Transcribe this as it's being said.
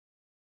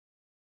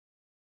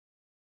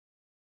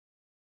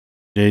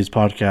Today's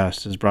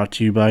podcast is brought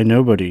to you by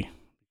nobody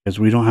because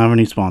we don't have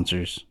any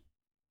sponsors.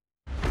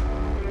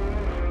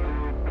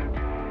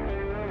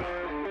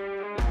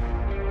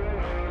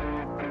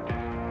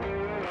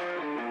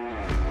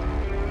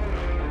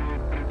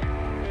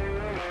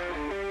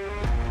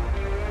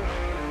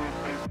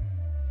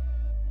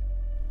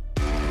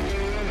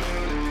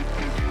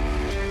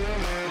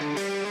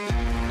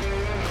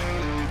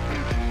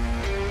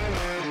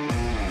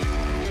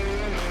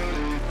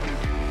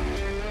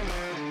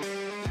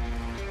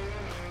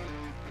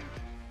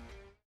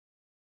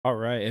 All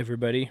right,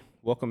 everybody.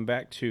 Welcome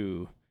back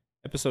to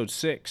episode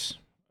 6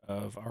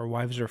 of Our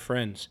Wives Are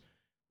Friends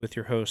with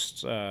your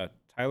hosts,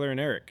 Tyler and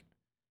Eric.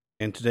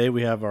 And today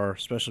we have our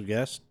special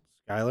guest,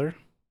 Skyler.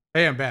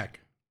 Hey, I'm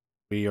back.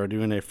 We are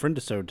doing a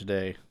Friendisode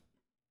today.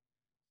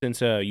 Since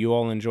you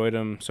all enjoyed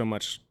them so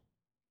much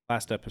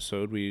last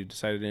episode, we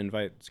decided to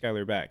invite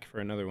Skyler back for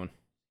another one.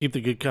 Keep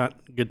the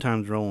good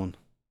times rolling.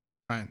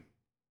 Fine.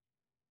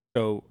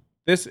 So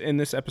in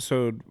this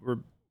episode,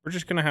 we're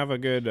just gonna have a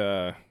good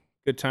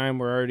time.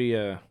 We're already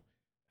a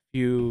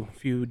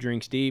few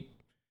drinks deep.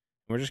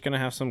 We're just gonna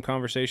have some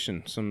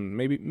conversation, some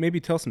maybe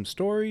tell some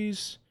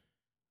stories,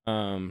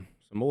 some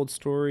old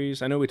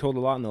stories. I know we told a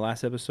lot in the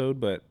last episode,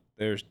 but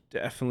there's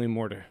definitely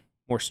more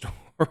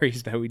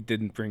stories that we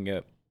didn't bring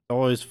up.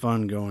 Always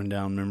fun going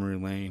down memory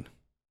lane.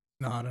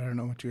 No, I don't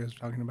know what you guys are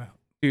talking about.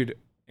 Dude,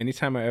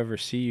 anytime I ever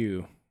see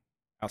you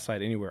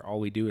outside anywhere, all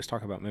we do is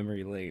talk about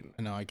memory lane.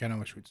 I know, I kind of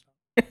wish we'd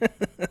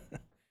stop.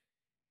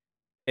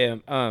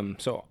 And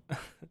so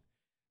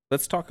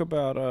let's talk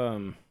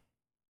about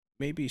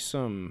maybe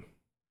some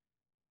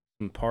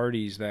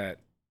parties that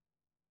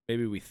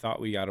maybe we thought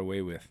we got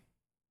away with.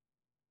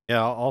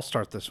 Yeah, I'll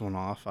start this one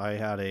off. I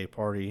had a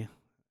party at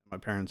my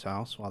parents'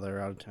 house while they were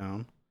out of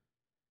town.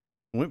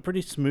 It went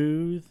pretty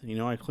smooth.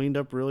 I cleaned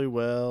up really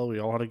well. We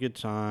all had a good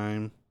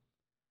time.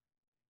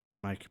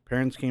 My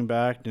parents came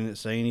back, didn't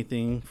say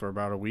anything for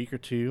about a week or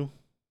two.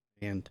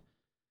 And,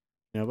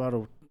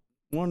 about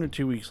 1 or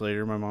 2 weeks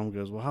later, my mom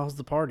goes, "Well, how's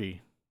the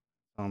party?"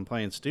 I'm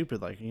playing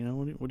stupid, like,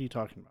 what are you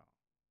talking about?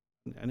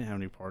 I didn't have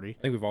any party.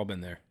 I think we've all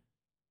been there.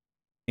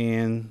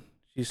 And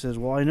she says,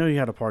 "Well, I know you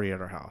had a party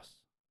at our house."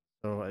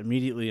 So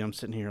immediately I'm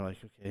sitting here like,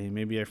 okay,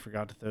 maybe I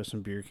forgot to throw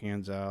some beer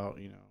cans out,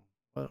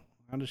 What?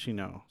 How does she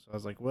know? So I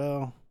was like,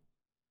 well,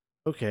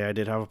 okay, I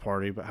did have a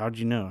party, but how'd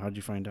you know? How'd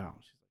you find out?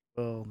 She's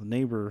like, well, the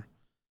neighbor.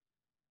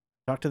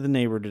 Talked to the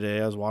neighbor today.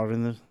 I was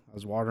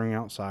watering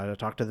outside. I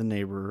talked to the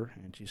neighbor,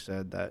 and she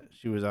said that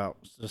she was out.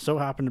 So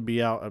happened to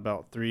be out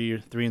about three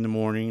in the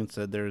morning, and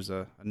said there's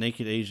a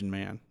naked Asian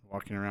man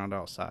walking around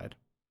outside,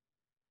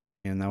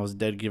 and that was a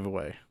dead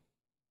giveaway.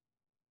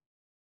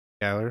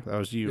 Skyler, that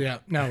was you. Yeah,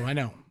 no, I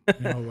know.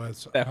 No, it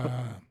was.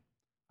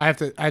 I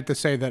have to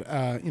say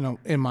that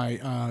in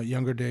my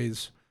younger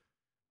days,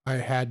 I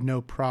had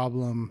no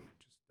problem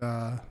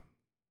just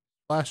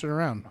flashing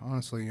around.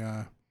 Honestly,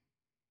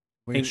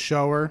 a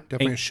shower,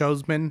 definitely a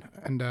showsman,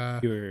 and I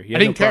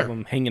didn't care.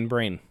 Problem hanging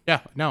brain. Yeah,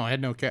 no, I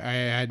had no care. I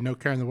had no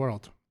care in the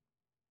world.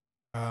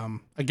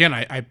 Again,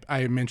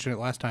 I mentioned it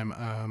last time.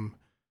 The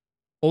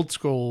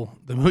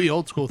movie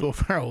Old School with Will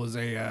Ferrell was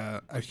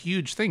a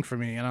huge thing for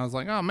me, and I was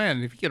like, oh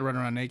man, if you could run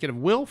around naked, if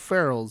Will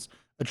Ferrell's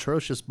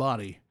atrocious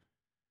body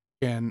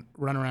can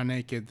run around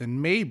naked, then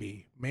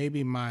maybe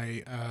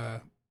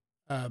my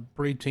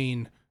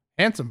preteen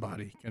handsome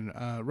body can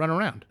run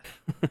around.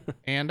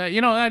 And I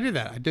did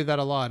that. I did that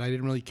a lot. I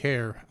didn't really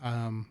care.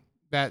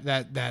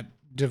 That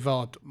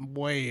developed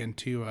way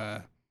into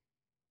it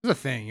was a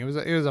thing. It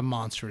was a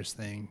monstrous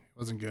thing. It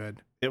wasn't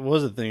good. It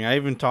was a thing. I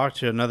even talked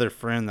to another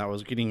friend that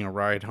was getting a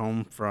ride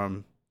home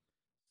from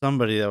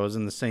somebody that was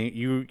in the same.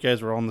 You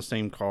guys were all in the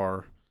same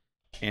car,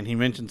 and he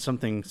mentioned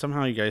something.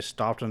 Somehow you guys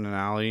stopped in an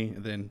alley,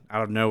 and then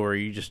out of nowhere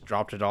you just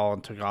dropped it all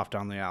and took off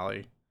down the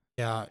alley.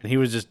 Yeah, and he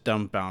was just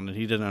dumbfounded.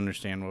 He didn't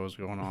understand what was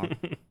going on.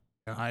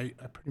 I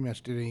pretty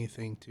much did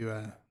anything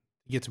to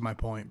get to my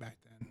point back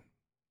then.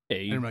 Yeah, I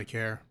didn't really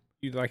care.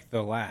 You like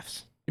the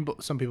laughs.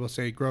 Some people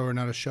say grower,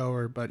 not a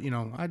shower, but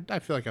I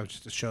feel like I was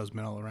just a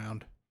showsman all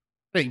around.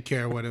 I didn't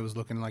care what it was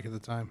looking like at the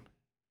time.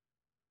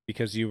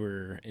 Because you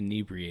were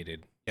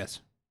inebriated. Yes.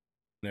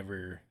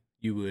 Whenever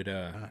you would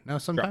no,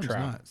 sometimes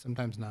not.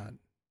 Sometimes not.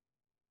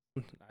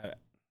 I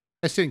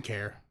just didn't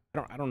care.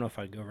 I don't know if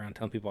I'd go around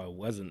telling people I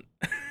wasn't.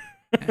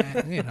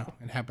 It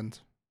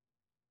happens.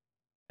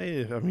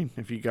 Hey, I mean,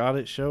 if you got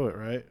it, show it,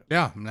 right?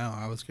 Yeah, no,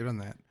 I was good on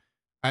that.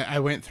 I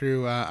went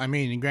through,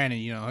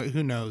 granted,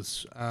 who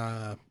knows,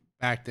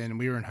 back then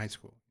we were in high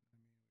school.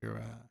 We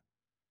were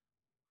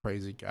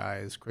crazy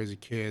guys, crazy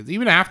kids.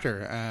 Even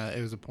after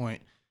it was a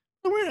point,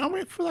 I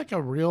went for like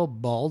a real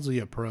ballsy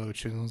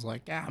approach and was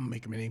like, I'm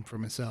making a name for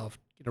myself,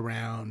 get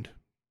around,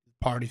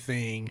 party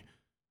thing,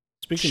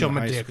 show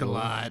my dick a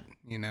lot,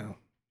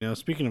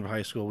 Speaking of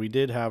high school, we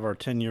did have our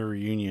 10-year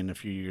reunion a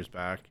few years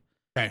back.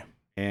 Okay.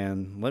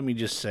 And let me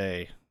just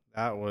say,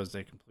 that was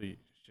a complete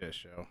shit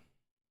show.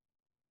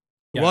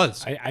 It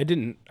was. I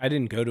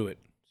didn't go to it,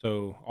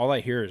 so all I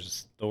hear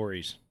is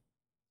stories.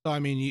 So I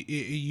mean,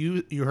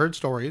 you heard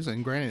stories,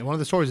 and granted, one of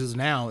the stories is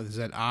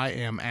that I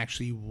am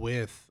actually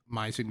with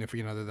my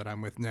significant other that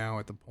I'm with now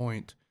at the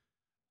point.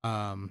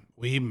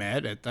 We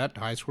met at that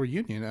high school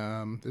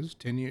reunion. This is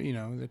 10-year,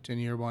 the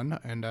 10-year one,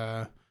 and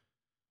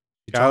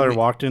he told Skyler me-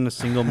 walked in a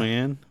single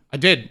man. I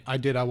did.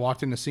 I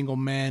walked in a single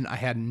man. I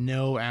had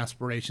no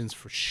aspirations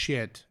for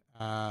shit.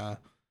 Our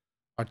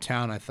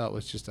town I thought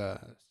was just a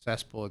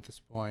cesspool at this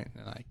point,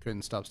 and I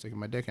couldn't stop sticking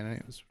my dick in it.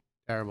 It was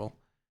terrible.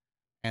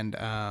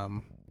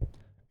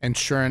 And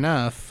sure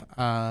enough,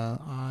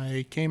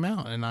 I came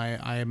out and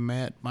I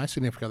met my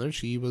significant other.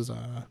 She was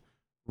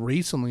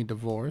recently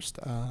divorced.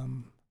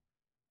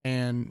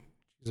 And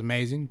she's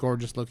amazing,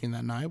 gorgeous looking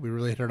that night. We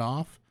really hit it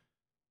off.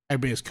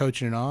 Everybody was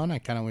coaching it on. I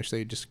kind of wish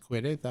they just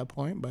quit it at that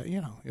point, but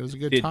it was a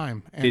good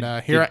time.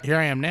 And here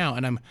I am now,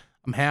 and I'm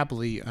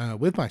happily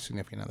with my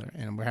significant other,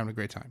 and we're having a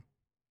great time.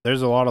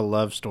 There's a lot of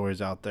love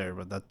stories out there,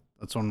 but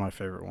that's one of my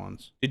favorite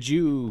ones. Did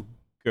you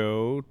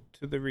go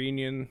to the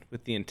reunion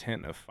with the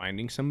intent of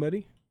finding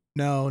somebody?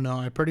 No,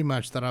 I pretty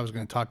much thought I was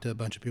going to talk to a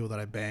bunch of people that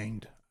I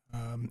banged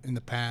in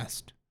the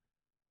past,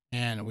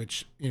 and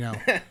which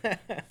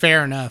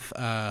fair enough.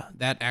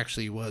 That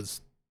actually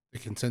was the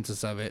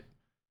consensus of it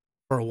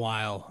for a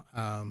while.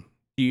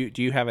 Do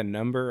you have a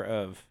number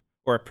of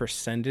or a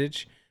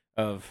percentage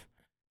of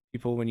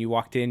people when you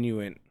walked in you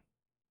went,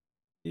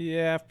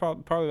 yeah,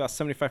 probably about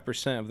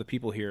 75% of the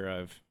people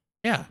here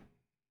Yeah,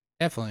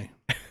 definitely.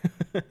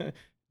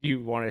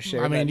 You want to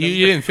share? I mean,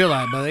 you didn't feel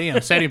that, but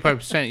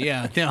 75%.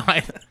 Yeah,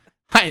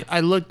 I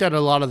looked at a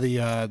lot of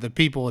the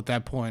people at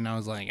that point. And I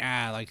was like,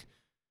 like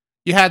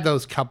you had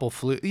those couple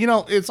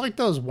it's like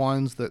those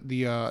ones that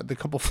the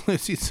couple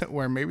floozies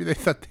where maybe they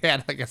thought they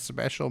had like a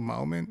special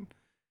moment,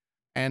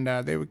 and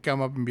they would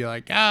come up and be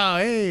like, oh,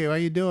 hey, how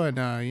you doing?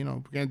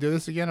 We're gonna do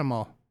this again. I'm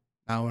all,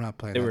 no, we're not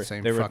playing that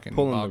same fucking. They were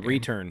pulling ball the game.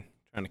 return,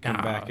 trying to come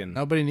back and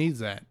Nobody needs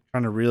that.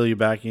 Trying to reel you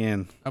back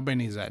in. Nobody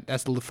needs that.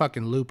 That's the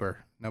fucking looper.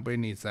 Nobody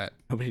needs that.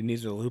 nobody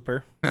needs a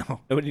looper.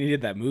 No. Nobody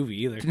needed that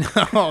movie either.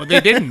 No,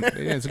 they didn't.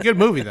 It's a good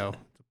movie though.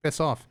 Piss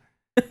off.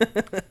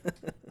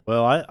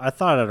 Well, I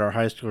thought at our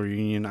high school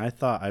reunion, I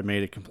thought I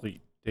made a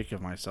complete dick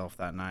of myself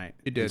that night.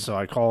 You did. And so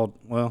I called.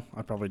 Well,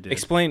 I probably did.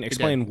 Explain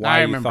did. why I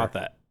you remember. thought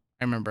that.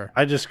 I remember.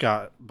 I just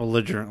got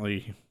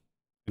belligerently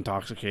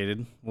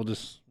intoxicated. We'll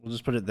just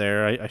put it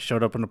there. I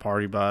showed up in a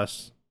party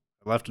bus.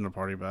 I left in a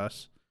party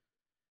bus,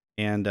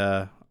 and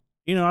I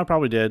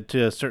probably did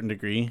to a certain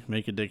degree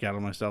make a dick out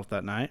of myself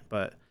that night.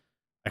 But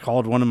I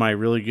called one of my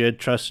really good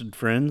trusted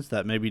friends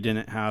that maybe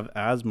didn't have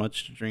as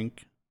much to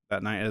drink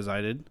that night as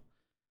I did,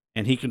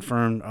 and he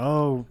confirmed,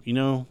 oh,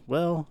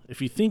 well,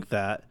 if you think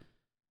that,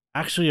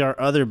 actually our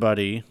other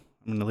buddy,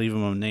 I'm gonna leave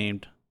him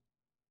unnamed,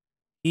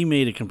 he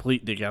made a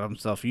complete dick out of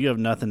himself. You have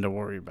nothing to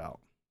worry about.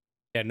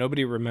 Yeah,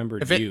 nobody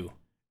remembered you.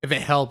 If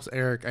it helps,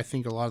 Eric, I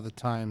think a lot of the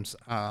times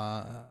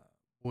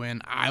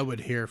when I would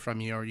hear from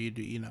you or you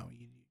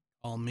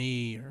call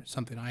me or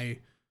something, I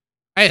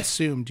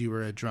assumed you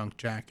were a drunk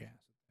jackass.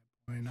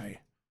 And I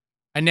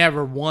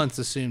never once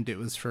assumed it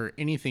was for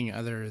anything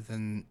other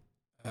than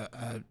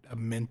a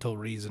mental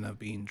reason of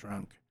being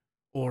drunk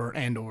or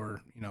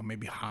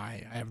maybe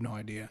high. I have no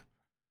idea.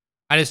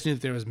 I just knew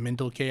that there was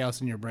mental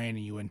chaos in your brain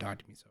and you wouldn't talk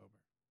to me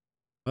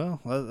sober.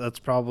 Well, that's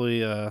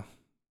probably a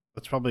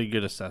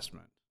good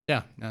assessment.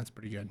 Yeah, no, that's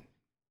pretty good.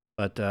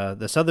 But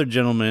this other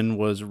gentleman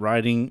was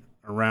riding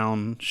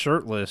around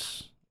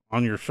shirtless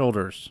on your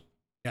shoulders,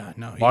 Yeah,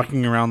 no.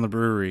 walking around the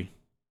brewery.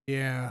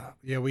 Yeah,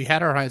 we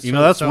had our high school.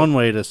 That's one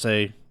way to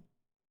say,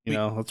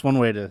 that's one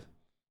way to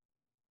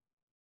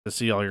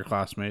see all your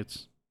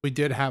classmates. We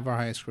did have our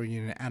high school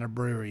reunion at a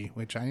brewery,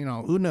 which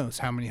who knows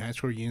how many high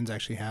school reunions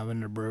actually have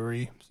in a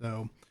brewery.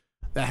 So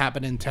that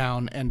happened in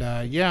town, and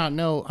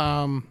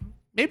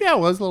maybe I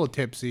was a little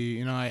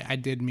tipsy. I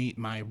did meet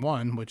my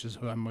one, which is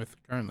who I'm with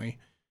currently,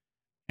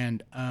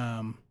 and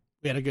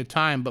we had a good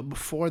time. But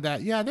before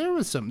that, there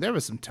was some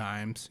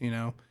times,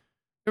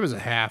 there was a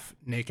half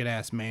naked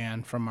ass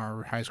man from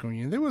our high school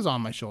reunion that was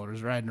on my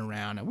shoulders riding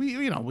around, and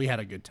we had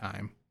a good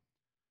time.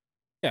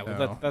 Yeah,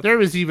 well, that's there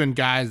was even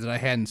guys that I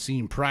hadn't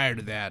seen prior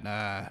to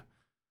that.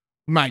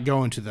 Might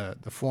go into the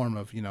form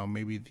of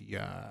maybe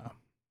the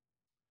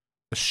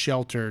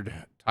sheltered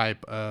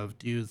type of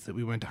dudes that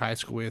we went to high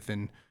school with,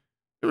 and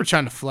they were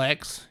trying to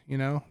flex.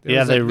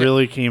 They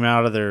really came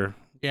out of their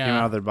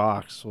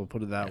box. We'll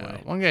put it that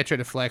way. One guy tried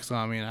to flex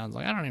on me, and I was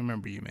like, I don't even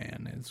remember you,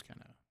 man. It's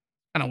kind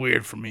of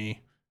weird for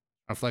me.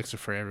 I flexed it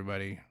for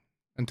everybody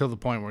until the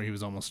point where he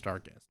was almost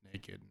stark ass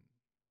naked.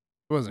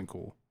 It wasn't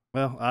cool.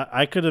 Well,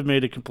 I could have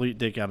made a complete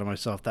dick out of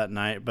myself that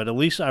night, but at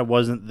least I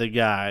wasn't the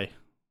guy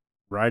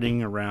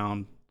riding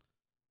around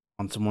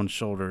on someone's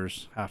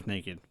shoulders half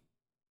naked.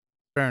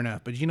 Fair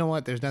enough. But you know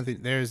what? There's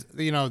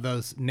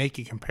those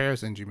naked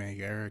comparisons you make,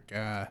 Eric.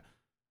 I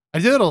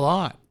did it a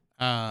lot,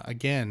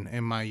 again,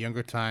 in my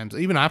younger times,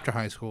 even after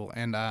high school.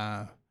 And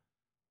I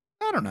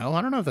don't know.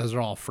 I don't know if those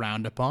are all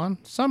frowned upon.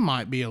 Some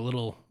might be a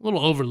little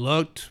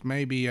overlooked.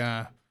 Maybe,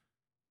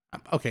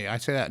 okay, I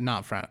say that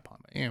not frowned upon,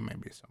 but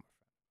maybe some.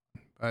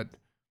 But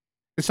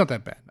it's not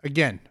that bad.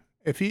 Again,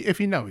 if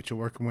you know what you're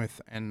working with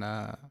and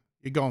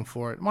you're going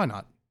for it, why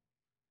not?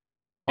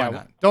 Why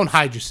not? Don't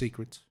hide your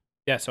secrets.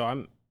 Yeah,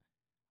 so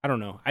I don't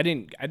know. I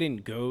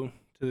didn't go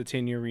to the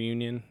 10-year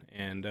reunion,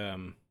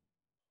 and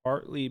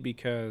partly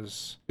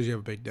because Because you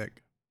have a big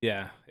dick.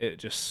 yeah,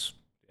 it was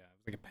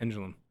like a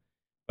pendulum.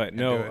 But Can't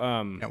do it.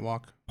 no, Can't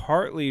walk.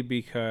 partly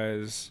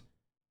because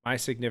my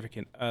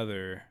significant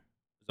other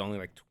was only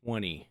like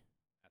 20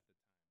 at the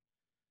time.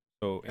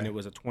 So, and Okay. it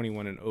was a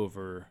 21 and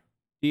over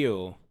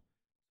deal.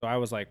 So I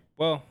was like,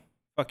 well,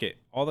 fuck it.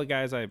 All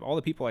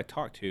the people I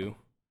talked to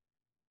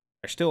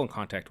are still in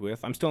contact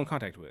with. I'm still in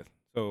contact with.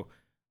 So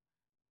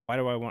why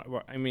do I want?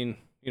 I mean,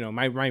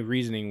 my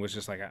reasoning was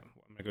just like I'm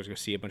gonna go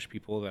see a bunch of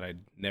people that I'd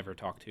never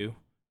talked to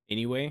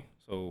anyway.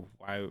 So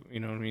why, you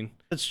know what I mean?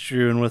 That's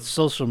true. And with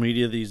social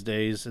media these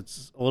days,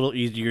 it's a little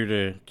easier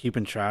to keep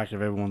in track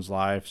of everyone's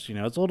lives.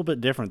 It's a little bit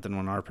different than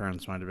when our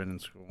parents might have been in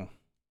school.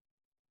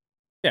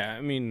 Yeah,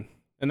 I mean,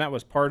 and that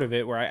was part of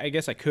it where I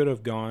guess I could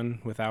have gone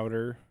without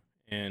her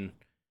and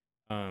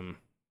um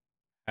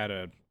had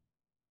a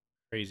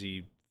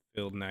crazy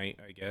filled night,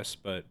 I guess,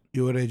 but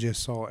You would have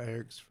just saw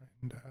Eric's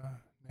friend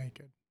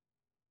naked.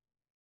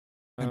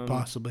 And um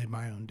possibly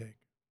my own dick.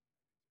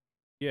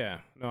 yeah,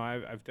 no,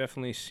 I've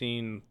definitely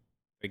seen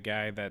the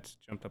guy that's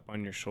jumped up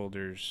on your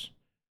shoulders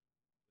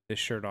with his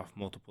shirt off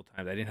multiple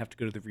times. I didn't have to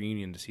go to the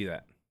reunion to see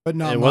that. But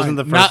not It mine. wasn't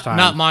the first time.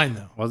 Not mine,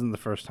 though. Wasn't the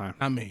first time.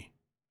 Not me.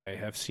 I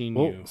have seen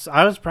Well, you.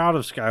 I was proud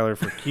of Skyler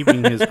for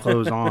keeping his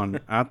clothes on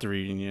at the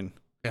reunion.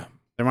 Yeah.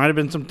 There might have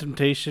been some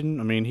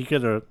temptation. I mean, he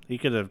could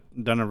have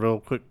done a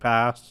real quick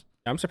pass.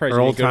 I'm surprised For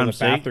you old didn't go to the time's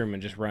sake. bathroom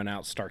and just run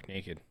out stark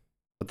naked.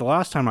 But the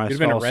last time I You'd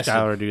saw have been arrested.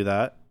 Skyler do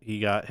that, he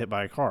got hit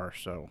by a car.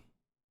 So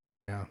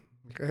Yeah.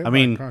 I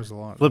mean, cars a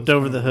lot. flipped That's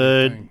over kind the of a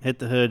weird hood, thing. hit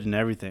the hood, and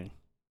everything.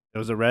 It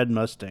was a red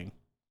Mustang.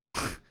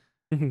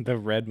 The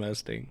red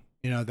Mustang.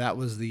 That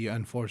was the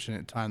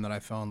unfortunate time that I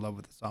fell in love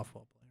with the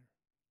softball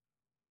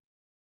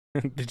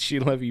player. Did she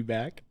love you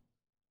back?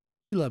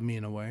 He loved me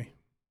in a way.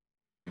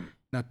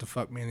 Not to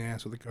fuck me in the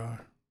ass with a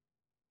car.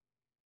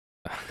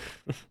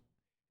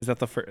 Is that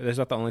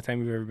the only time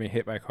you've ever been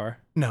hit by a car?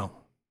 No.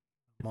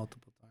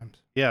 Multiple times.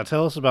 Yeah,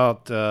 tell us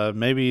about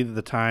maybe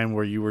the time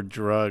where you were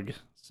drugged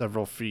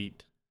several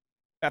feet.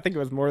 I think it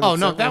was more than Oh,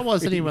 no, several that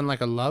wasn't feet. even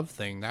like a love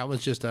thing. That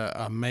was just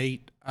a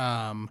mate.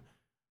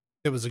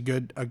 It was a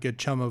good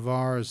chum of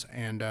ours,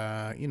 and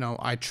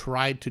I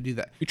tried to do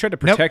that. You tried to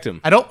Nope. protect him.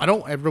 I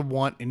don't ever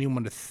want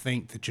anyone to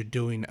think that you're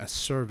doing a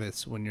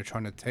service when you're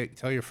trying to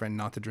tell your friend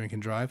not to drink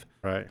and drive.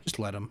 Right. Just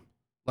let them.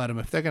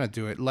 If they're gonna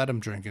do it, let them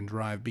drink and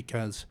drive,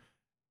 because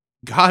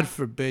God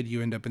forbid you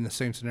end up in the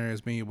same scenario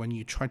as me when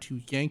you try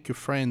to yank your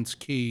friend's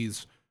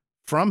keys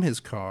from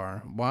his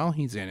car while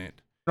he's in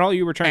it. And all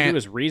you were trying to And- do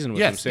is reason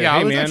with him. Yes, Say, yeah,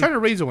 hey, I was man, trying to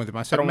reason with him.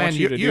 I said, don't man, want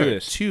you to do you're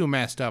this." too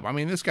messed up. I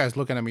mean, this guy's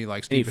looking at me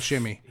like and Steve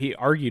Buscemi. he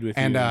argued with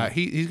And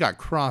you. he's got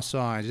cross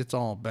eyes. It's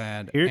all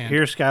bad. Here, And-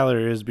 here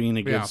Skyler is being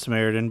a good Yeah.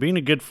 Samaritan, being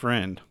a good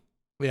friend.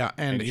 Yeah,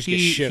 and you just get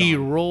he shit he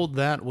on. rolled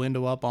that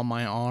window up on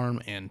my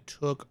arm and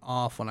took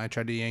off when I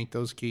tried to yank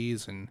those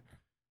keys, and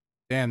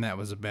damn, that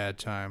was a bad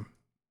time.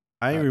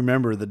 I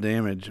remember the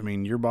damage. I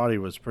mean, your body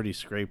was pretty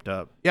scraped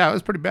up. Yeah, it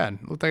was pretty bad.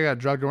 Looked like I got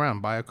drugged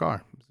around by a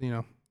car.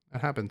 That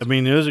happens. I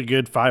mean, it was a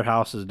good 5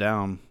 houses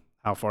down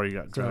how far you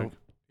got So, drugged.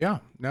 yeah,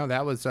 no,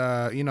 that was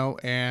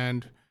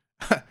and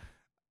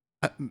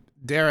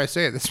dare I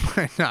say it, this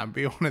might not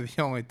be one of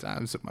the only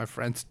times that my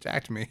friends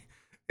attacked me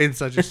in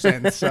such a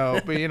sense.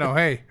 So, but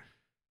hey,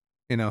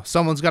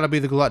 someone's got to be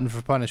the glutton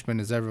for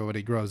punishment as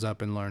everybody grows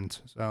up and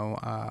learns. So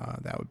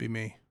that would be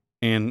me.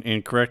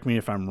 And correct me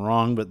if I'm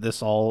wrong, but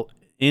this whole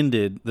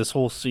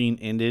scene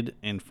ended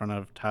in front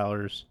of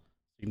Tyler's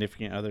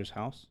significant other's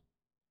house.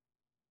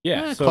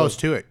 yeah, so, Close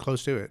to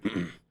it.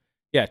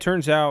 yeah, it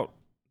turns out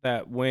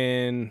that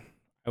when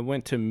I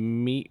went to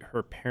meet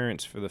her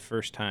parents for the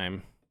first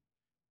time,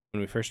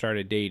 when we first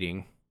started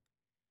dating,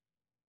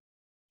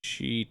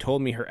 she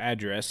told me her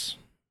address,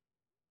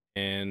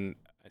 and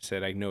I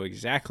said, I know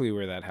exactly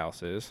where that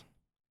house is.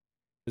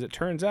 As it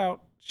turns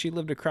out, she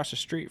lived across the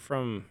street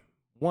from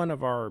one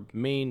of our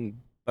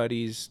main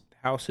buddies'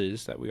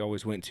 houses that we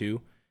always went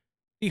to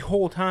the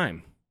whole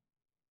time.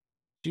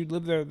 She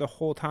lived there the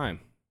whole time.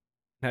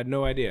 Had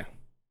no idea.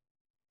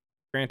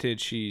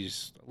 Granted,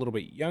 she's a little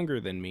bit younger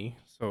than me,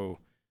 so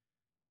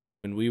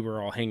when we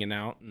were all hanging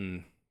out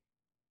and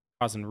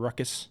causing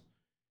ruckus,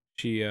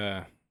 she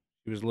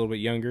was a little bit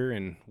younger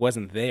and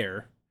wasn't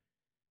there.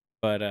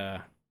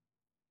 But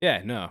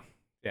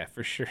yeah,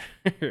 for sure.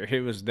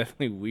 It was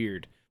definitely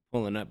weird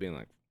pulling up, being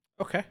like,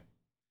 okay,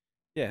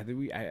 yeah,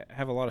 I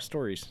have a lot of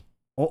stories.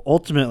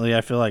 Ultimately,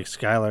 I feel like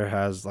Skyler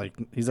has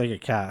he's like a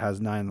cat,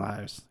 has 9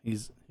 lives.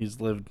 He's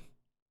lived.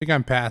 I think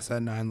I'm past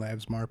that 9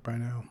 lives mark by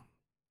now.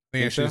 I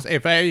think Think so?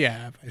 if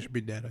I should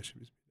be dead, I should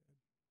be.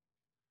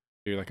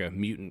 You're like a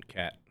mutant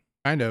cat.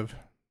 Kind of.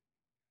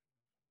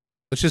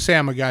 Let's just say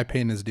I'm a guy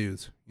paying his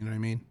dues. You know what I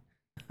mean?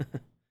 Is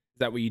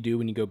that what you do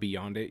when you go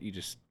beyond it? You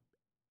just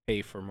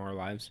pay for more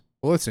lives?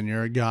 Well, listen,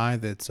 you're a guy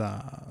that's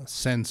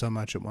sinned so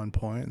much at one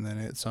point, and then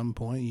at some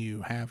point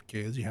you have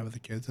kids, you have other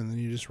kids, and then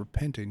you're just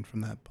repenting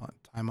from that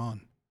time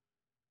on.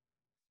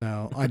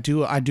 So I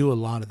do a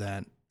lot of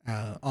that,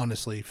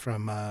 honestly,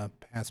 from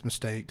past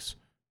mistakes.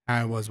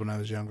 I was when I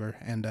was younger,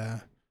 and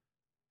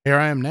here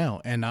I am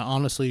now. And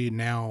honestly,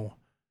 now,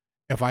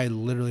 if I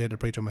literally had to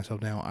preach on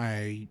myself now,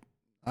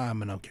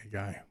 I'm an okay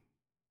guy.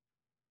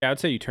 Yeah, I'd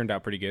say you turned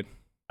out pretty good.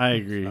 I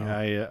agree. So-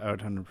 I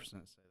would 100% say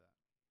that.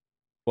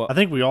 Well, I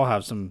think we all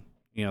have some,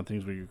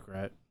 things we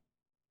regret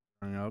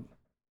growing up.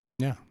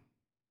 Yeah.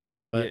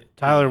 But Yeah.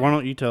 Tyler, why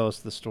don't you tell us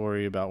the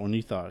story about when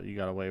you thought you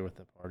got away with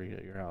the party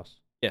at your house?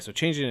 yeah. So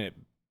changing it,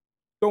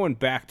 going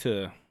back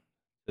to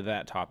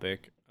that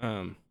topic.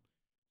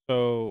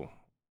 So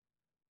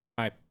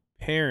my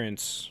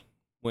parents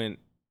went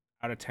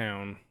out of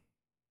town.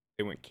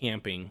 They went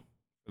camping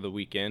for the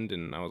weekend,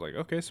 and I was like,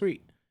 okay,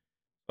 sweet.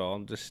 So I'll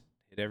just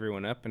hit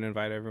everyone up and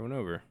invite everyone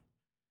over.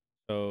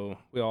 So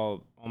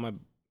all my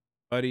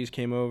buddies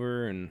came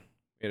over, and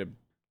we had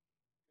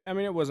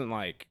it wasn't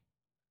like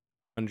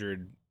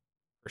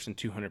 100-person,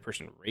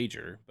 200-person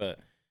rager, but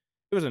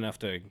it was enough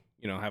to,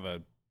 have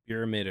a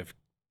pyramid of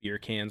beer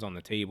cans on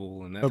the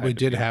table and that. But we type of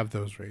did deal. have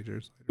those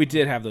ragers. We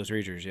did have those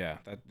ragers, yeah.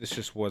 This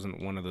just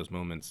wasn't one of those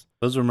moments.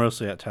 Those were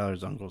mostly at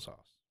Tyler's uncle's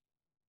house.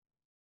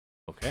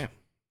 Okay.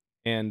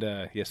 And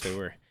yes, they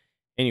were.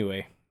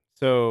 Anyway,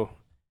 so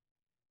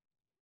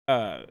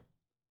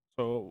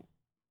so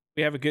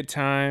we have a good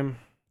time,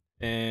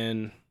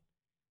 and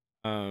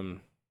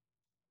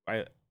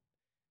I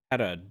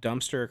had a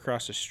dumpster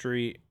across the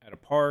street at a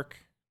park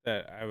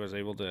that I was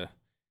able to.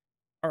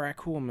 All right,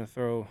 cool. I'm gonna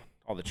throw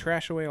all the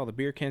trash away, all the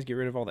beer cans, get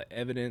rid of all the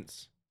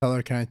evidence.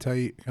 Tyler, can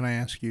I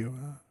ask you,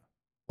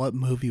 what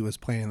movie was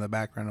playing in the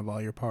background of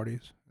all your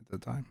parties at the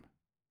time?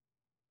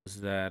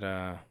 Was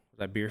that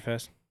Beer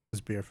Fest? It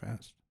was Beer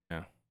Fest.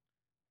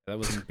 That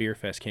was when Beer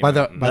Fest came By out.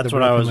 the- and by That's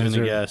what I Broken was going to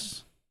Lizard.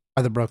 guess.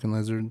 By the Broken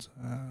Lizards.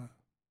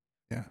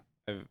 yeah,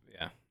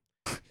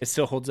 it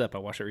still holds up. I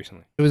watched it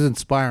recently. It was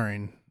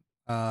inspiring.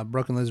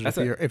 Broken Lizard, That's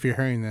if you're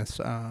hearing this,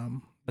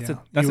 that's you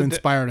a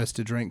inspired us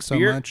to drink so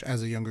Beer- much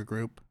as a younger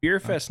group. Beer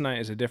Fest night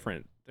is a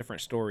different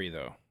story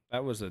though.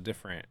 That was a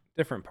different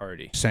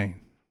party. Same.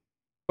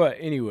 But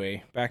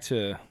anyway, back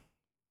to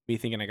me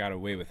thinking I got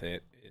away with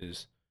it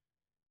is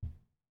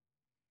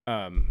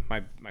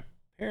my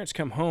parents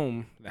come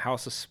home, the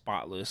house is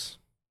spotless.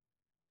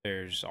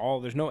 There's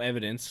no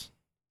evidence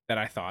that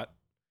I thought.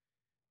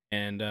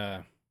 And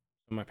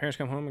my parents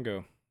come home and go,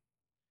 "You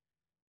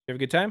have a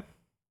good time?"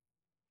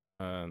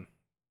 What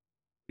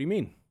do you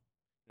mean?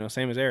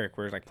 Same as Eric,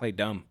 where it's like play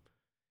dumb.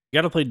 You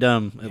got to play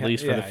dumb at Yeah,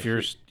 least for the yeah,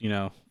 first,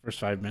 first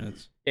 5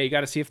 minutes. Yeah, you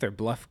got to see if they're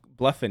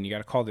bluffing. You got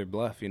to call their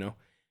bluff,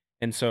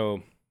 And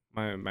so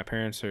my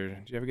parents are,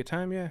 "Did you have a good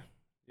time?" Yeah.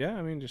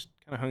 Yeah, just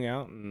kind of hung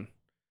out, and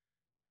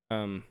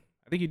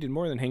I think you did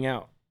more than hang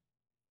out.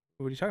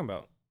 What are you talking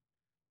about?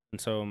 And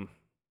so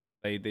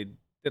they did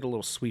a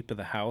little sweep of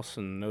the house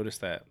and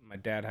noticed that my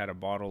dad had a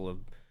bottle of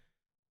a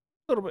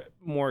little bit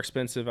more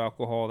expensive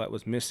alcohol that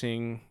was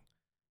missing,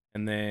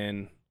 and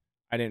then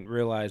I didn't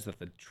realize that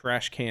the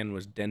trash can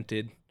was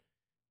dented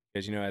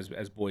because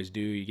as boys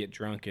do, you get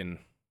drunk and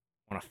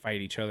want to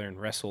fight each other and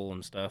wrestle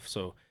and stuff.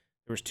 So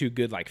there was 2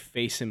 good like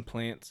face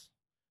implants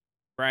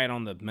right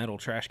on the metal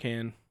trash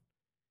can,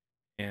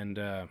 and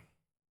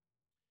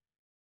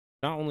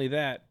not only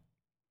that,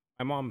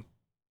 my mom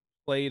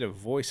played a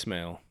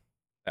voicemail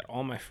that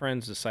all my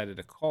friends decided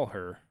to call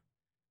her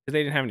because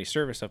they didn't have any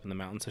service up in the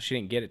mountains, so she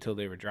didn't get it till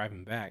they were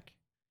driving back.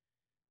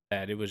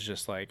 That it was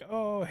just like,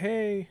 "Oh,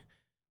 hey,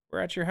 we're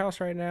at your house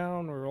right now,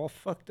 and we're all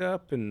fucked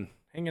up and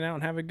hanging out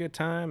and having a good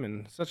time,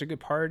 and such a good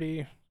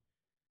party."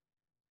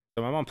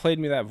 So my mom played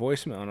me that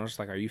voicemail, and I was just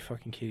like, "Are you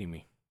fucking kidding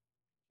me?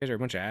 You guys are a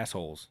bunch of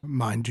assholes."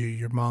 Mind you,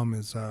 your mom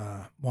is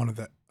one of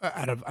the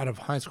out of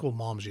high school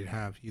moms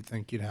you'd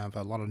think you'd have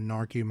a lot of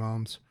narky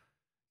moms.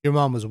 Your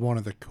mom was one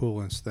of the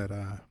coolest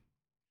that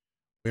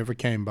we ever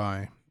came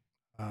by.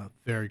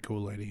 Very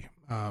cool lady.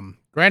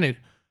 Granted,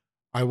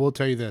 I will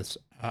tell you this,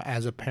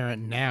 as a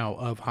parent now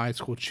of high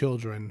school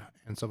children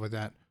and stuff like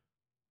that,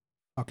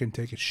 fucking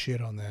take a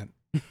shit on that.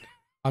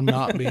 I'm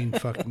not being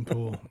fucking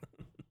cool.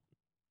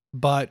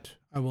 But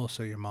I will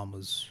say your mom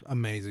was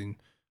amazing,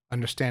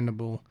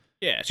 understandable.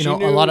 Yeah, A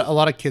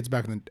lot of kids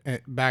back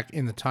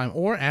in the time,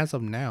 or as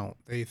of now,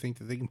 they think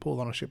that they can pull a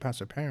lot of shit past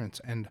their parents.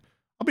 And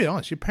I'll be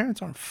honest, your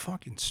parents aren't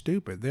fucking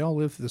stupid. They all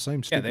live through the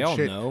same stupid they all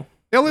shit. know.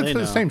 They all live They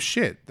through the know. same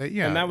shit.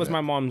 And that was my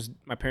mom's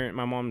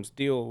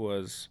deal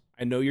was,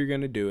 "I know you're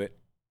gonna do it,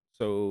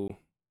 so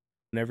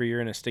whenever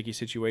you're in a sticky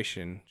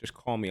situation, just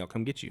call me. I'll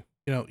come get you."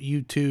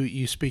 You two,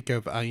 you speak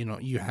of,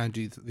 you had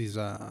these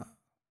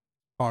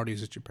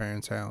parties at your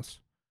parents' house,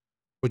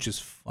 which is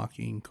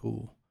fucking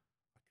cool.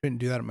 I couldn't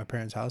do that at my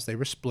parents' house. They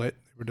were split.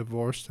 They were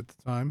divorced at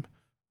the time.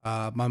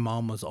 My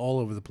mom was all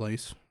over the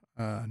place.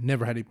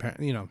 Never had any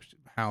parent,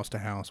 house to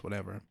house,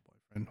 whatever,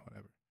 boyfriend,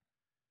 whatever.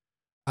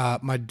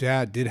 My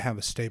dad did have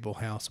a stable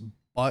house,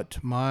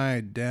 but my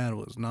dad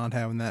was not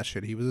having that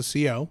shit. He was a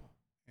CO,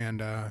 and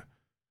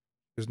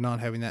was not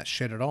having that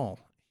shit at all.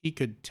 He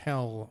could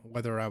tell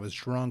whether I was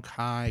drunk,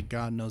 high,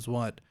 God knows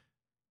what,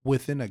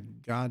 within a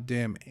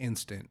goddamn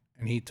instant.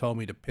 And he told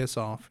me to piss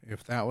off.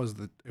 If that was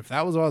what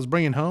I was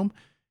bringing home,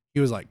 he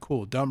was like,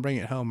 "Cool, don't bring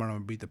it home, or I'm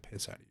gonna beat the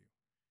piss out of you."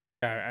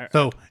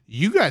 So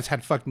you guys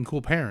had fucking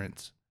cool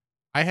parents.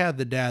 I had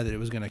the dad that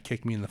was gonna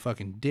kick me in the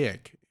fucking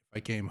dick if I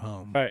came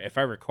home. If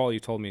I recall, you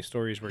told me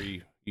stories where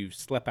you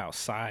slept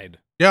outside.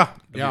 Yeah,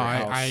 Of your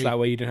house. That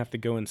way you didn't have to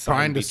go inside.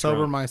 Trying and to be sober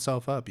drunk.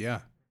 myself up.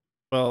 Yeah.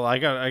 Well, I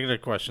got a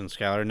question,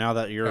 Skyler. Now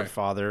that you're a Okay.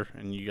 father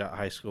and you got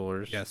high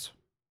schoolers, Yes.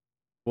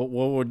 what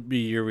would be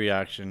your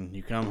reaction?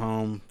 You come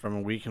home from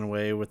a weekend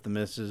away with the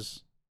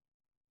missus,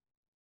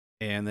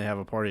 and they have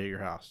a party at your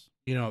house.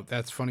 You know,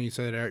 that's funny you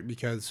said that, Eric,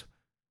 because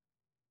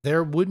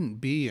there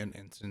wouldn't be an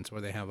instance where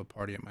they have a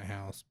party at my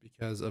house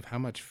because of how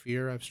much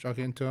fear I've struck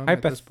into them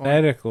at this point.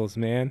 Hypotheticals,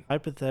 man.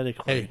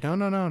 Hypothetically, Hey,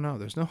 no.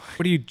 There's no.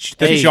 What are you,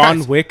 Hey, the John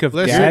guys, Wick of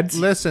dads?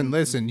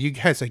 Listen. You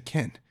guys, you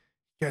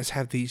guys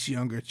have these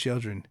younger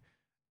children.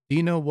 Do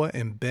you know what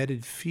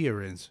embedded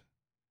fear is?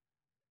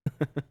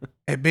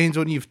 It means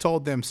when you've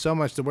told them so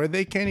much to where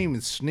they can't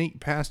even sneak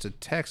past a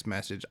text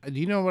message. Do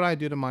you know what I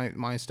do to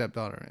my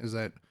stepdaughter? Is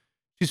that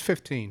she's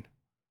 15.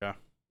 Yeah.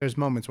 There's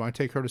moments when I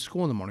take her to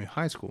school in the morning,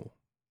 high school,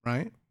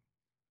 right?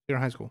 You're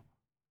in high school.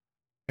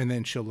 And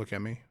then she'll look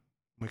at me,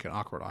 make an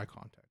awkward eye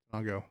contact. And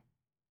I'll go,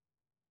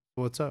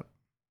 what's up?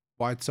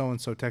 Why'd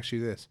so-and-so text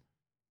you this?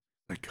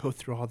 I go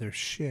through all their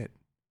shit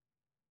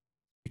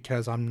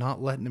because I'm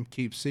not letting them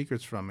keep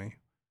secrets from me.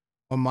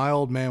 When my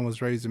old man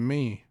was raising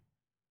me,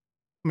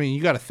 I mean,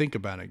 you got to think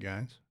about it,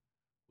 guys.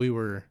 We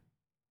were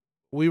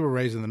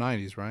raised in the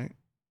 90s, right?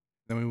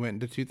 Then we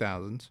went into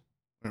 2000s.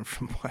 Went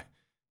from what?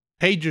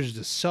 Pagers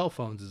to cell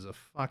phones is a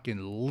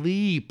fucking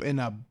leap and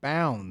a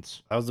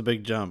bounds. that was a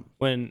big jump.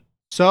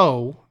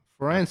 So,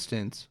 for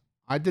instance,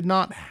 I did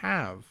not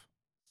have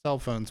cell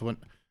phones when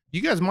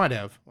you guys might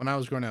have when I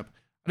was growing up.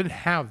 I didn't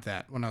have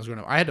that when I was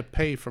growing up. I had to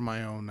pay for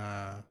my own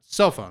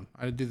cell phone.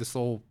 I had to do this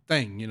whole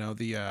thing,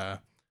 the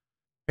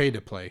pay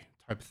to play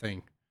type of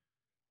thing.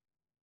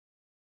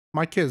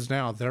 My kids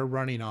now, they're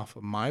running off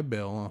of my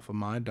bill, off of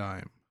my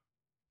dime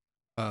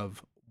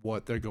of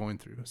what they're going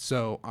through.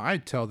 So I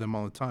tell them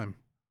all the time,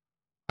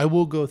 I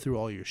will go through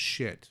all your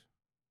shit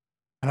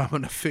and I'm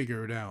going to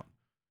figure it out.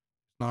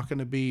 It's not going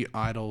to be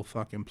idle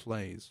fucking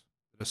plays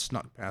that have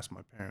snuck past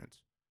my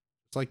parents.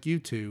 It's like you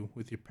two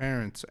with your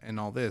parents and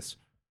all this.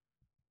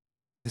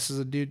 This is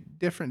a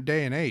different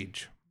day and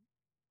age.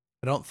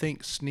 I don't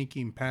think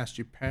sneaking past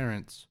your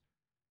parents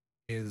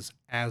is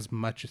as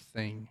much a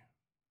thing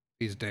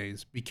these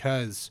days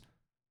because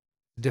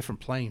it's a different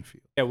playing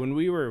field. Yeah, when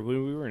we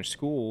were in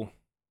school,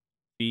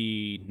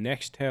 the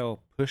Nextel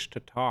push to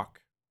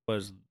talk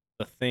was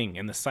the thing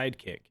and the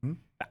sidekick. Hmm?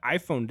 The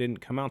iPhone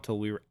didn't come out till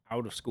we were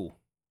out of school.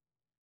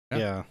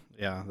 Yeah.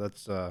 Yeah,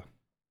 that's And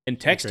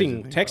crazy to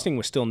think texting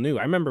was still new.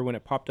 I remember when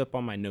it popped up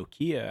on my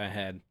Nokia I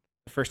had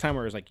the first time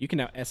where it was like, you can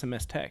now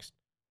SMS text.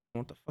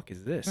 What the fuck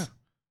is this? Yeah.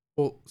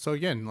 Well, so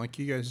again, like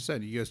you guys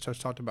said, you guys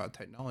talked about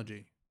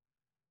technology.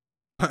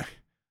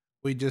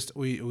 we just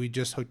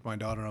hooked my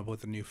daughter up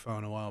with a new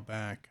phone a while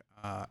back,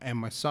 and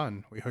my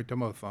son. We hooked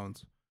them up with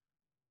phones.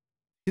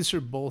 These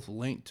are both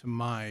linked to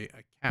my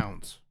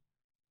accounts.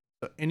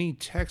 So any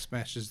text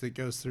messages that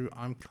goes through,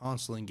 I'm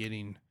constantly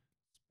getting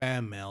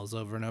spam mails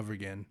over and over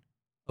again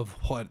of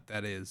what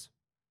that is.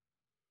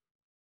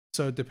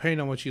 So depending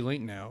on what you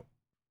link now,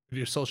 with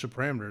your social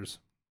parameters, it's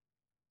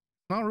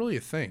not really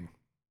a thing.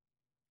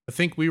 I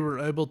think we were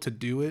able to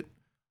do it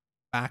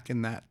back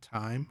in that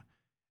time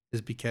is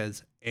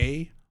because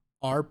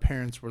our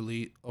parents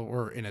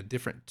were in a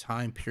different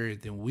time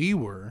period than we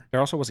were. There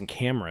also wasn't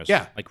cameras.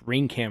 Yeah. Like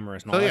Ring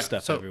cameras and all that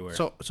stuff everywhere.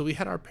 So we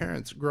had our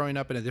parents growing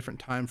up in a different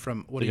time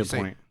from what do you good say?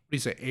 point. What do you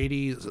say?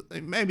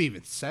 80s, maybe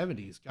even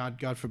 70s.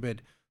 God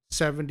forbid,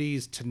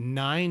 70s to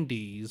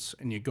 90s,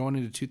 and you're going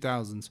into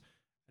 2000s.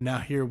 Now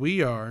here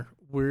we are.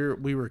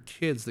 We were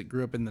kids that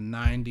grew up in the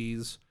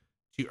 90s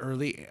to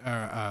late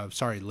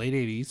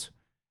 80s,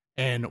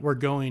 and we're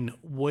going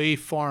way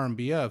far and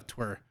beyond to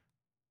where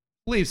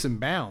leaps and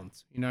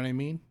bounds. You know what I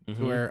mean?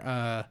 Mm-hmm. To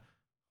where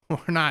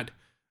we're not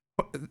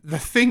the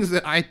things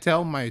that I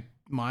tell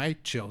my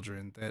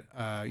children that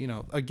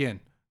again,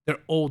 they're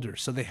older,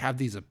 so they have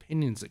these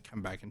opinions that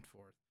come back and forth.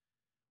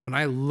 When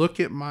I look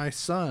at my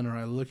son or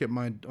I look at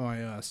my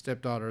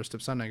stepdaughter or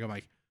stepson, I go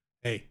like,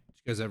 hey, did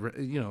you guys ever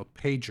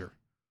pager?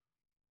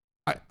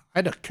 I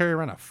had to carry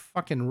around a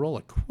fucking roll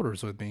of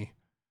quarters with me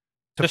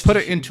to Just put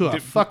it into a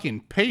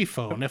fucking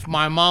payphone. If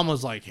my mom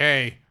was like,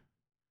 hey,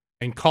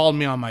 and called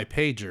me on my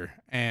pager,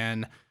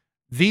 and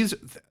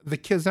the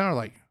kids now are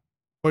like,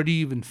 where do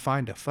you even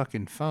find a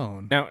fucking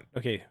phone? Now,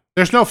 okay.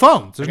 There's no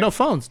phones. There's Okay. no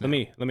phones now.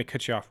 Let me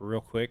cut you off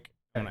real quick.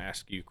 I want to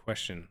ask you a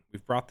question.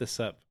 We've brought this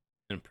up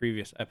in a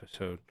previous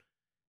episode.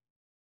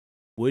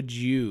 Would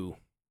you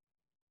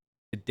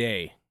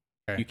today,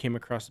 if you came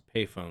across a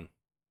payphone,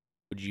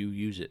 would you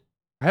use it?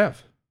 I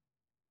have.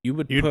 You'd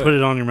Put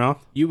it on your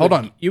mouth. Hold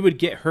on. You would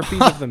get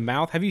herpes of the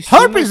mouth. Have you seen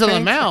Herpes those of the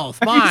things? mouth.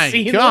 Have My you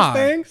seen God.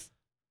 those things?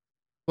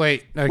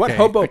 Wait. Okay, What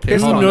hobo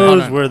pissed Who on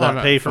knows where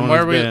that payphone from where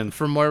has we been?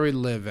 from where we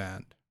live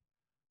at?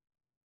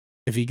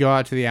 If you go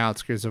out to the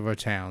outskirts of our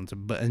towns,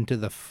 but into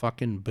the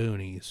fucking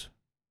boonies,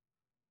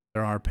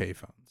 there are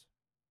payphones.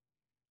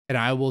 And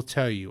I will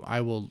tell you,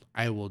 I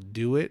will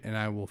do it, and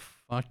I will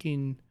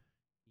fucking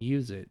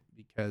use it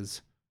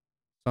because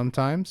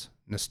sometimes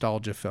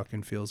nostalgia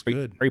fucking feels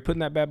good. Are you putting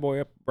that bad boy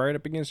up right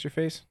up against your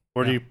face?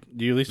 Or No.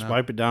 do you at least No.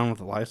 wipe it down with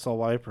a Lysol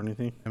wipe or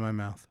anything? In my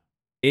mouth.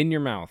 In your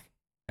mouth.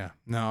 Yeah.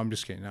 No, I'm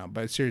just kidding. No,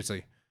 but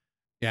seriously.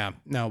 Yeah.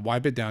 No,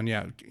 wipe it down.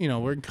 Yeah. You know,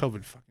 we're in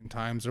COVID fucking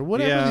times or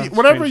whatever. Yeah,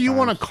 Whatever strange you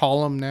want to times.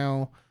 call them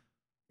now.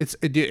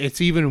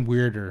 It's even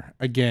weirder.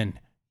 Again,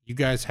 you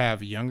guys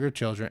have younger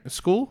children.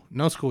 School?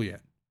 No school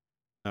yet.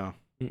 No.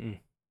 Mm-mm.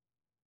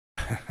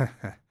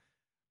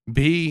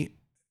 Be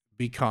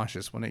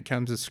cautious when it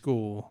comes to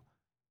school.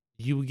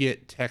 You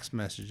get text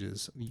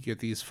messages. You get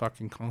these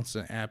fucking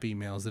constant app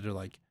emails that are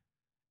like,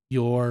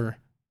 your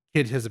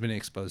kid has been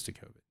exposed to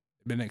COVID.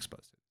 Been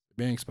exposed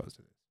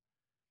to this.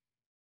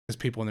 Because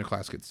people in their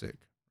class get sick,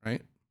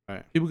 right?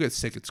 Right. People get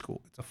sick at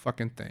school. It's a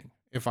fucking thing.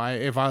 If I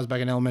was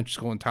back in elementary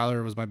school and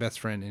Tyler was my best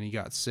friend and he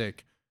got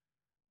sick,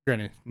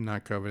 granted,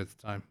 not COVID at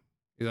the time.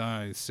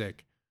 He's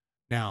sick.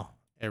 Now,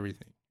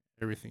 everything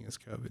is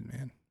COVID,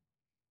 man.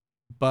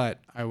 But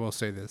I will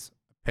say this.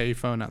 A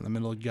payphone out in the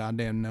middle of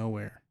goddamn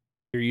nowhere.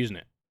 You're using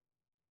it.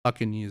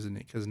 Fucking using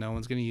it because no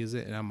one's going to use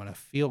it and I'm going to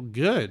feel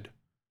good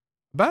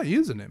about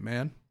using it,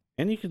 man.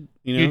 And you could,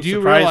 You do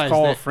surprise realize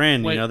call a that-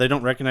 friend. wait. They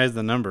don't recognize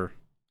the number.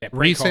 Yeah,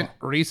 prank call.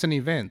 Recent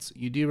events.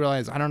 You do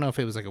realize, I don't know if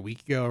it was like a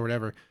week ago or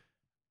whatever.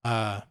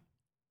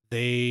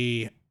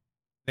 They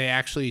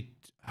actually,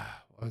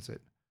 what was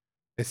it?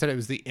 They said it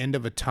was the end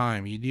of a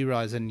time. You do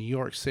realize in New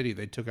York City,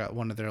 they took out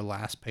one of their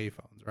last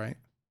payphones, right?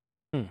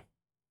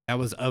 That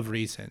was of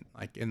recent,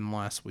 like in the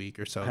last week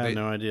or so. I had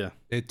no idea.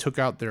 They took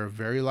out their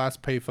very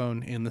last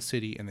payphone in the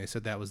city, and they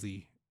said that was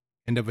the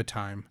end of a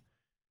time.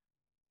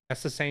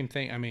 That's the same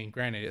thing. I mean,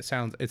 granted, it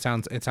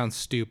sounds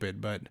stupid,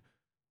 but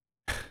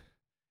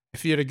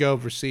if you had to go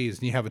overseas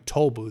and you have a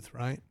toll booth,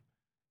 right?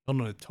 I don't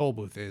know what a toll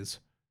booth is.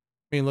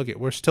 I mean, look at,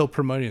 we're still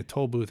promoting a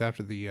toll booth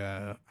after the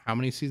how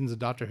many seasons of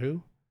Doctor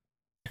Who?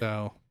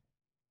 So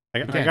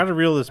I Okay. got to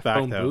reel this back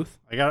Phone though. booth?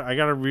 I got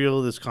to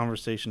reel this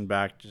conversation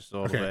back just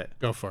a little okay, bit.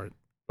 go for it.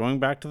 Going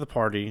back to the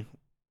party,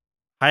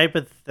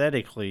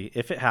 hypothetically,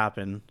 if it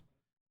happened,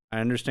 I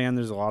understand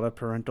there's a lot of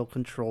parental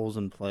controls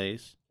in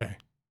place. Okay.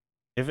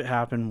 If it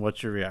happened,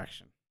 what's your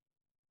reaction?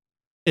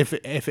 If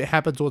it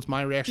happens, what's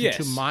my reaction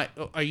to Yes. my?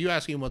 Are you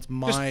asking what's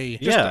my?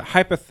 Just Yeah. a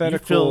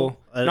hypothetical.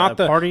 You feel not a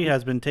the party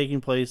has been taking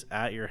place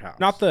at your house.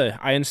 Not the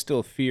I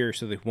instill fear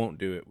so they won't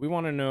do it. We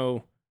want to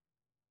know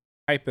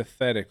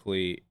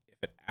hypothetically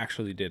if it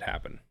actually did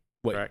happen.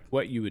 Correct.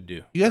 What you would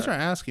do. You guys are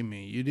asking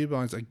me. You do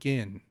belongs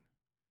again.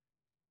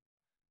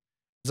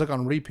 It's like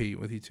on repeat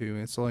with you two.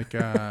 It's like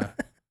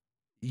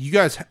you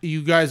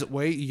guys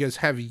wait. You guys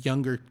have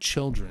younger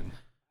children.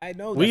 I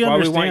know. We That's why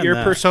we want understand your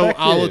that. So perspective.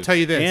 I will tell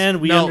you this.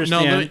 And we no,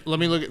 understand- let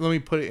me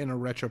put it in a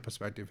retro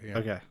perspective here.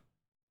 Okay.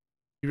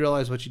 You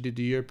realize what you did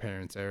to your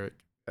parents, Eric,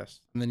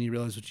 Yes. and then you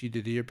realize what you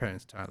did to your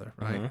parents, Tyler,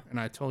 right? Uh-huh. And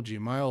I told you,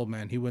 my old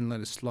man, he wouldn't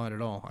let us slide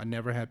at all. I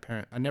never had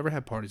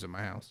parties at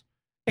my house.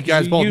 You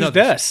Because guys both know used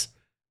this. us.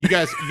 You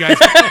guys,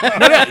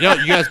 no,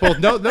 you guys both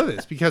know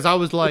this because I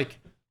was like,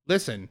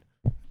 listen,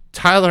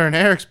 Tyler and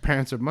Eric's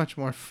parents are much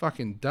more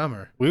fucking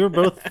dumber. We were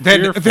both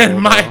Than fearful.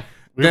 my- though.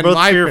 We were than both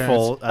my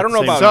fearful. parents. at I don't the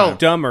know same about time.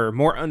 dumber,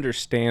 more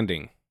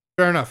understanding.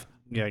 Fair enough.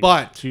 Yeah,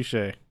 But touche.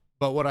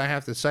 what I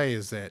have to say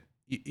is that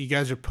you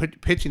guys are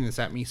pitching this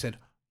at me. You said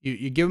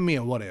you're giving me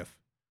a what if.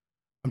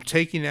 I'm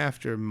taking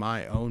after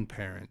my own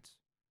parents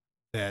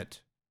that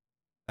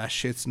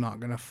shit's not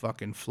gonna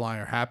fucking fly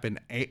or happen.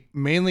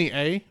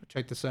 Mainly,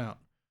 check this out.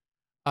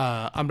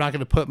 I'm not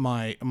gonna put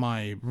my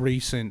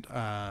recent,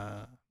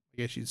 I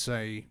guess you'd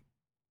say,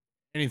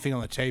 anything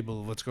on the table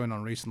of what's going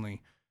on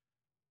recently.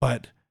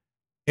 But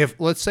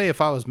let's say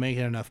if I was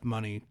making enough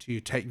money to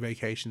take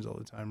vacations all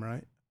the time,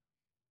 right?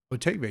 I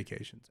would take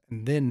vacations,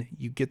 and then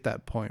you get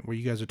that point where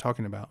you guys are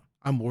talking about,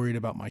 I'm worried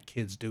about my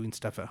kids doing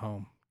stuff at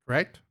home,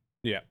 correct?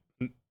 Yeah.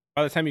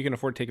 By the time you can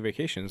afford to take a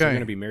vacation, they're Okay.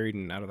 going to be married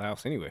and out of the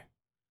house anyway.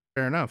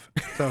 Fair enough.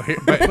 So,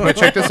 but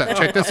check this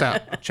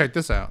out. Check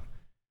this out.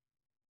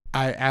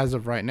 I, as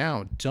of right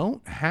now,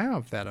 don't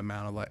have that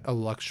amount of a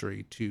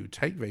luxury to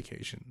take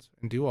vacations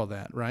and do all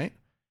that, right?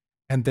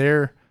 And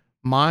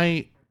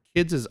my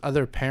kids'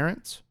 other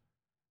parents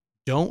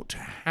don't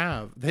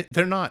have.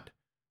 They're not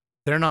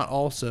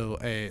also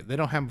they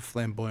don't have a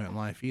flamboyant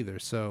life either.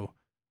 So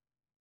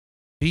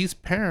these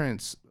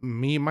parents,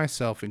 me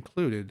myself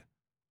included,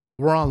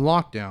 we're on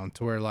lockdown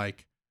to where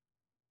like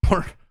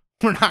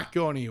we're not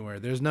going anywhere.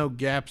 There's no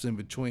gaps in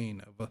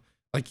between.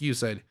 Like you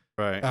said,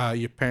 Right.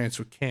 your parents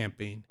were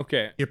camping.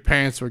 Okay. Your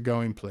parents were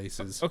going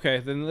places. Okay,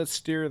 then let's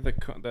steer the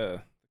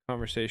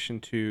conversation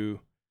to,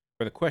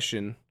 or the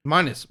question.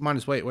 Minus.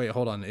 Wait,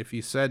 hold on. If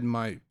you said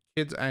my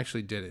kids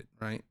actually did it,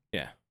 right?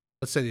 Yeah.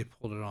 Let's say they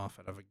pulled it off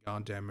out of a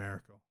goddamn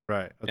miracle.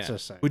 Right. Let's Yeah.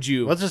 just say. Would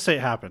you? Let's just say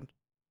it happened.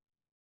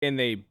 And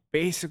they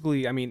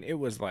basically, I mean, it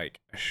was like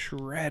a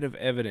shred of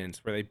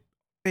evidence where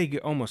they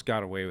almost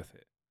got away with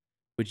it.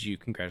 Would you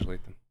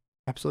congratulate them?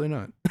 Absolutely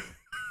not.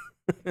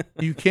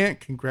 You can't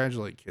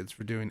congratulate kids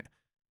for doing it.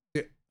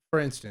 For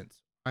instance,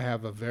 I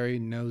have a very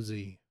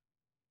nosy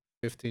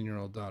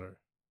 15-year-old daughter.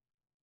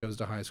 Goes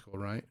to high school,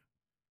 right?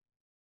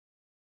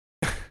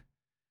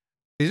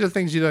 These are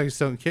things you guys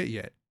don't get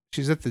yet.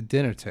 She's at the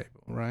dinner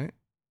table, right?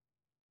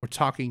 We're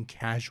talking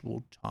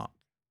casual talk.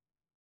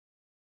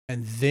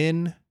 And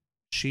then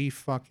she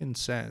fucking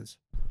says,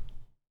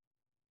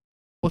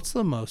 what's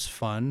the most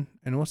fun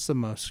and what's the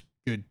most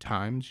good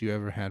times you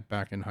ever had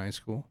back in high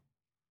school?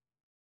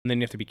 And then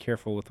you have to be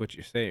careful with what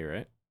you say,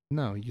 right?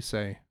 No, you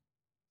say,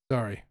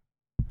 sorry.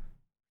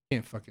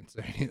 Can't fucking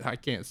say any. I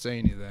can't say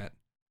any of that.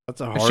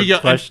 That's a hard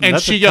question. And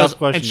That's she a tough goes,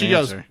 question and she to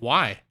goes, answer.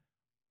 why?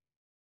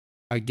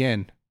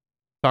 Again,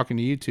 talking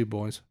to you two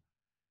boys.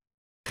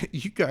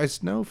 You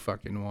guys know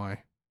fucking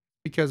why.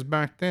 Because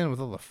back then, with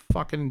all the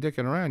fucking and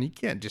dicking around, you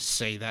can't just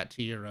say that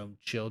to your own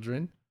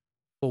children,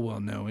 full well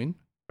knowing.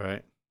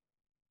 Right.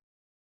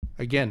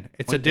 Again,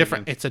 it's a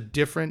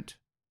different.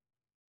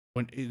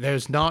 When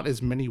there's not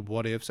as many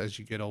what ifs as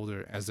you get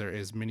older as there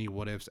is many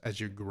what ifs as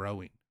you're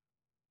growing.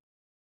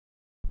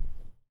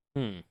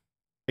 I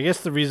guess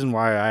the reason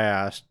why I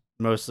asked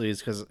mostly is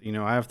because,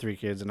 I have 3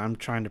 kids and I'm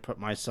trying to put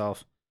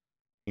myself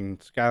in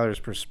Skyler's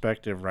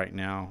perspective right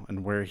now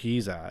and where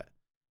he's at.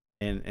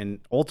 And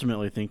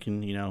ultimately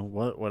thinking,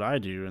 what would I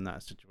do in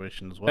that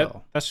situation as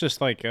well? That's just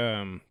like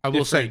I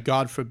will say,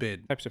 God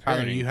forbid, types of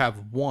Tyler, parenting. you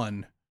have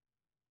 1.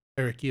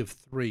 Eric, you have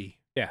 3.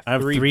 Yeah, I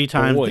have 3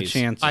 times the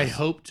chances. I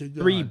hope to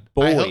God. 3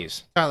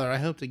 boys. Tyler, I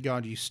hope to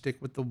God you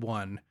stick with the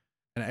 1.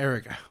 And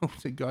Eric, I hope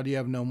to God you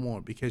have no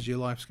more because your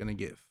life's going to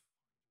get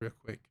real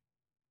quick.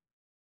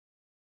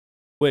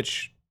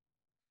 Which,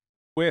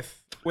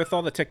 with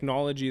all the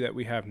technology that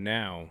we have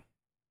now,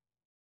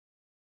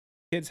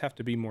 kids have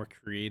to be more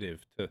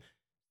creative to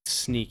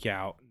sneak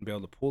out and be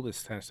able to pull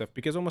this kind of stuff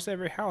because almost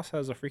every house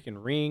has a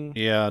freaking ring,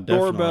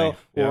 doorbell,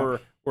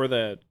 or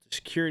the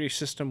security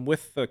system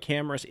with the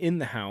cameras in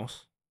the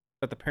house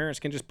that the parents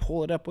can just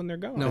pull it up when they're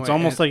gone. No, it's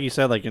almost like you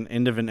said, like an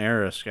end of an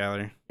era,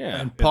 Skyler. Yeah.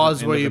 And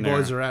pause where you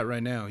boys are at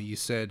right now. You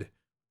said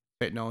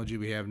technology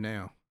we have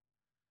now.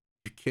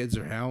 Your kids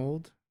are how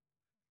old?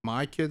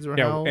 My kids are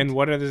how old? And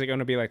what is it going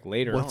to be like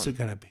later What's on? it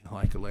going to be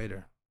like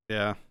later?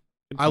 Yeah.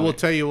 I will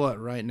tell you what,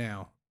 right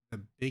now,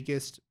 the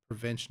biggest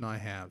prevention I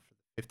have for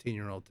the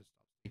 15-year-old to stop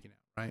sneaking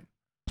out, right?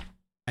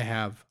 I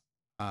have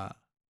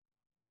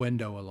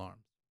window alarms.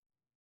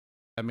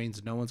 That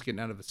means no one's getting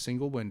out of a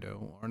single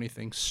window or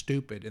anything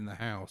stupid in the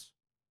house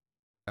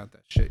without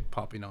that shit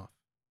popping off.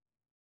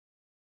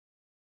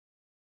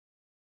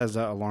 Has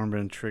that alarm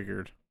been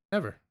triggered?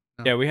 Never.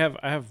 No. Yeah,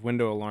 I have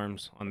window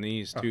alarms on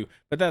these too,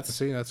 but that's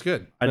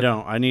good. I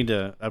don't. I need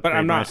to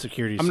upgrade my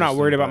security system. I'm not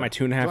worried about my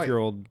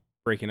 2.5-year-old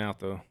breaking out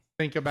though.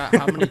 Think about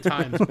how many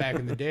times back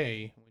in the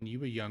day when you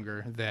were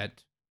younger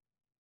that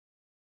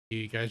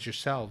you guys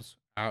yourselves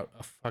out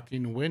a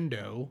fucking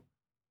window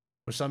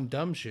or some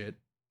dumb shit.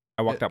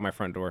 I walked out my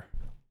front door.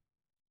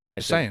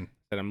 Just saying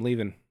that I'm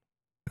leaving.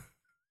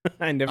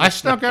 I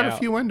snuck out a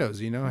few windows,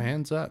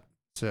 hands up.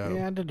 So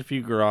yeah, I did a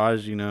few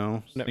garage,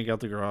 sneak out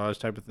the garage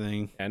type of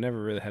thing. Yeah, I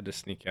never really had to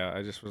sneak out.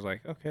 I just was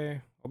like,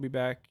 okay, I'll be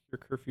back. Your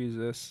curfew's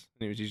this,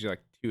 and it was usually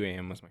like 2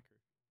 a.m. was my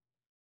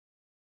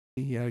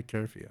curfew. You had a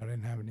curfew. I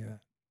didn't have any of that.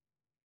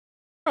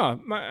 Oh,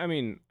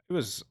 it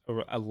was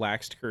a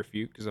laxed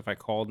curfew because if I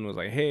called and was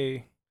like,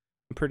 hey,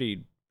 I'm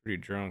pretty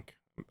drunk,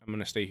 I'm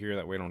gonna stay here.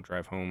 That way I don't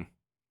drive home.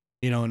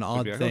 An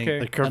odd thing.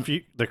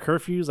 Okay. The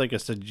curfew is like a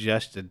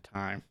suggested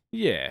time.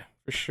 Yeah,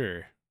 for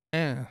sure.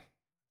 Yeah.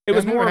 It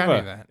was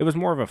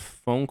more of a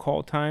phone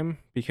call time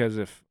because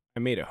if I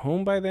made it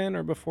home by then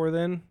or before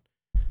then,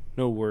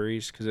 no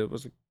worries because it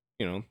was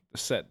a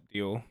set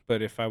deal.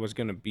 But if I was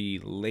gonna be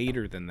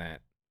later than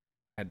that,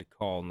 I had to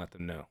call and let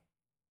them know.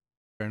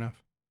 Fair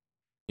enough.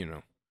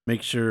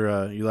 Make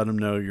sure you let them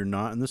know you're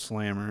not in the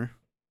slammer.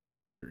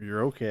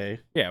 You're okay.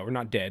 Yeah, we're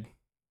not dead.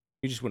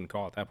 You just wouldn't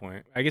call at that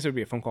point. I guess it would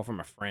be a phone call from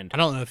a friend. I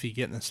don't know if you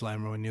get in the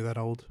slammer when you're that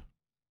old.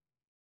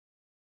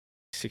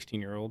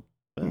 16-year-old.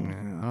 I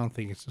don't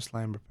think it's a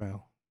slammer,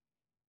 pal.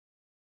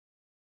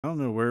 I don't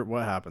know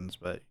what happens,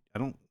 but I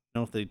don't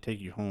know if they take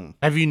you home.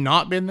 Have you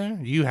not been there?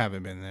 You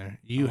haven't been there.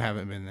 You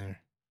haven't been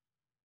there.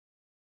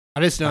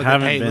 I just know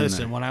that, hey,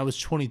 listen, when I was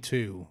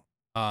 22,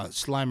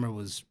 Slimer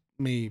was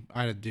me.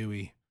 I had a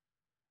Dewey.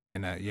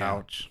 And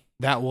Ouch.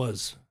 That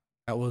was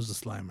the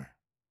Slimer.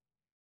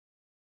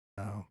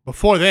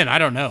 Before then, I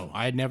don't know.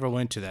 I never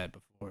went to that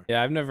before.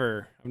 Yeah, I've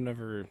never,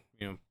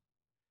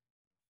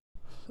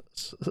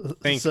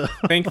 thank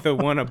the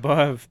one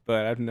above,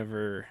 but I've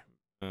never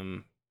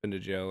been to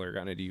jail or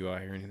gotten a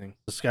DUI or anything.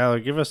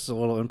 Skyler, give us a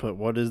little input.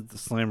 What is the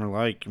slammer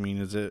like?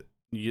 Is it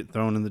you get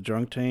thrown in the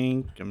drunk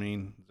tank?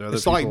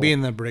 It's like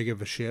being the brig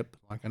of a ship,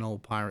 like an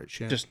old pirate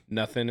ship. Just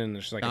nothing, and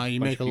there's like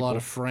you make a lot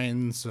of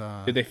friends.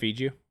 Did they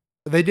feed you?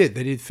 They did.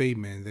 They did feed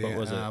me. What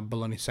was it?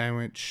 Bologna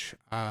sandwich.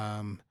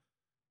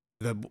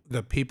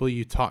 The people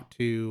you talked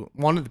to,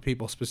 one of the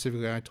people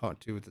specifically I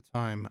talked to at the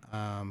time,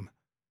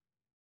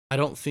 I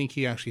don't think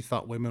he actually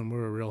thought women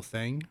were a real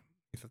thing.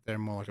 He thought they were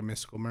more like a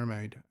mystical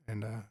mermaid.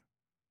 And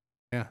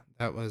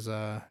that was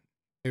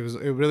it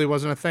really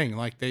wasn't a thing.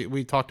 Like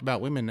we talked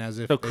about women as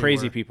if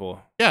crazy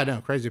people. Yeah,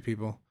 no, crazy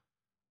people.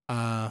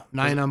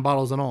 99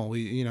 bottles and all.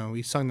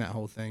 We sung that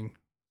whole thing.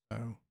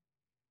 So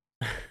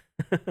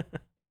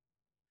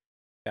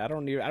I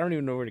don't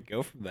even know where to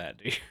go from that,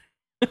 dude.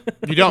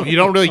 You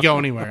don't really go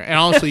anywhere. And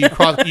honestly,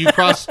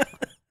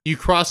 you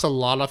cross a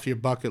lot off your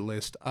bucket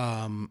list.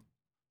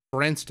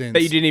 For instance,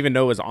 That you didn't even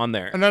know was on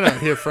there. no.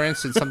 Here, for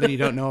instance, something you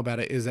don't know about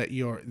it is that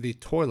the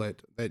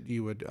toilet that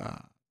you would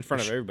In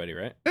front of everybody,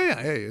 right? yeah,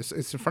 it's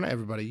in front of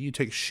everybody. You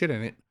take shit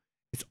in it.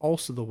 It's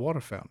also the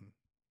water fountain.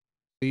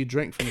 So you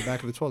drink from the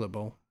back of the toilet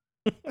bowl.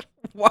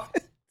 What?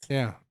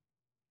 Yeah.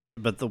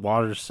 But the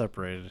water's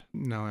separated.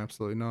 No,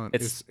 absolutely not.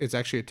 It's- It's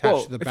actually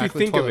attached to the back of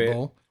the toilet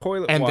bowl.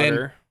 Toilet And then-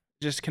 water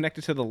just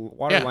connected to the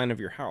water Yeah. line of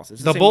your house.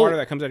 It's The the same bowl- water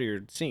that comes out of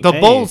your sink. The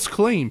Hey. bowl's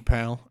clean,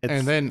 pal. It's-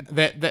 And then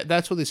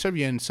that's what they serve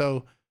you in.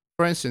 So,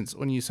 for instance,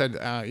 when you said,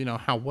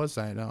 how was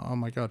that? Oh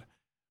my god,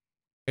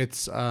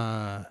 it's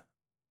I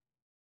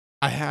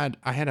had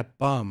a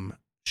bum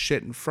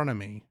shit in front of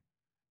me,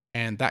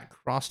 and that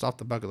crossed off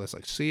the bucket list.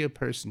 Like, see a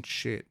person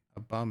shit, a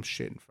bum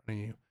shit in front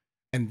of you,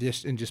 and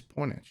just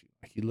point at you.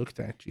 Like, he looked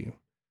at you,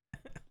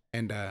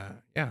 and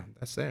yeah,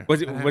 that's there.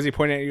 Was That he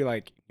pointing at you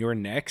like you're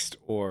next,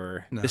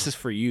 or No. this is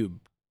for you,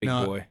 big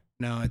No. boy?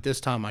 No, at this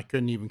time I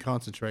couldn't even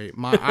concentrate.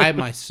 I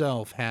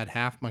myself had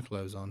half my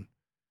clothes on,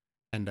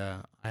 and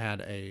I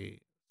had a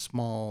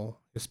small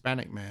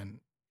Hispanic man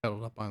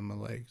cuddled up on my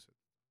legs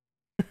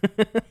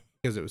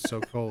because it was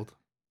so cold.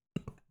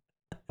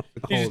 The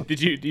cold.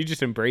 You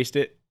just embraced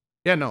it?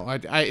 Yeah, no.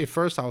 I at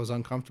first I was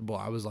uncomfortable.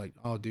 I was like,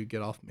 "Oh, dude,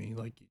 get off me!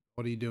 Like,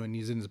 what are you doing?"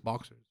 He's in his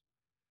boxers.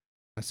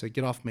 I said,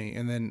 "Get off me!"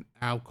 And then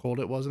how cold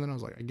it was, and then I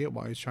was like, "I get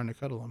why he's trying to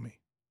cuddle on me."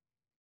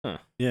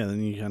 Yeah,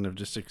 then you kind of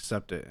just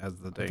accept it as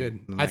the day. I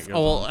did. the night goes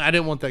Well, on. I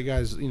didn't want that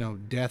guy's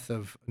death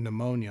of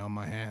pneumonia on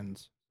my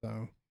hands.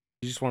 So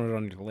You just wanted it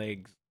on your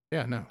legs.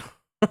 yeah, no.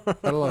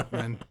 Cuddle up,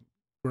 man.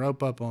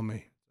 Rope up on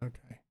me.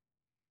 Okay.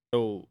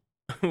 So,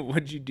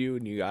 what'd you do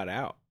when you got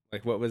out?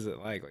 Like, what was it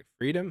like? Like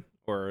freedom,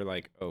 or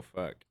like, oh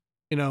fuck?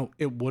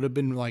 It would have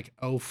been like,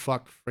 oh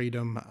fuck,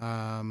 freedom.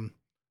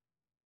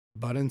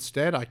 But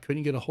instead, I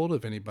couldn't get a hold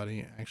of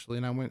anybody actually,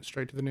 and I went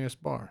straight to the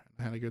nearest bar.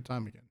 I had a good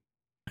time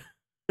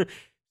again.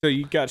 So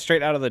you got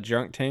straight out of the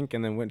drunk tank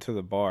and then went to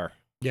the bar.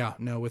 Yeah,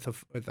 no,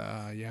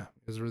 yeah, it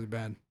was really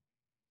bad.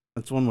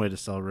 That's one way to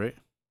celebrate.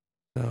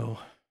 So,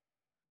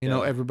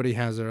 Yeah. everybody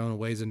has their own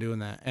ways of doing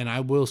that. And I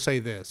will say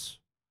this.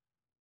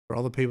 For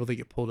all the people that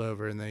get pulled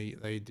over and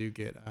they do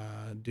get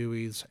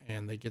Deweys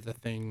and they get the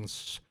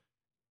things,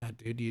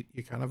 dude,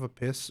 you're kind of a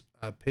piss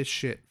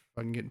shit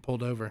fucking getting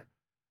pulled over.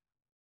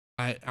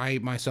 I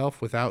myself,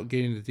 without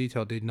getting into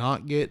detail, did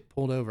not get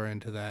pulled over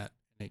into that.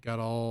 It got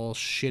all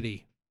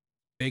shitty.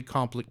 Big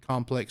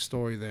complex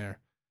story there.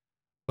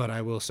 But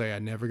I will say I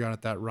never got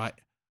it that right.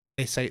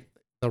 They say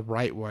the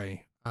right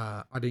way.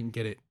 I didn't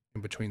get it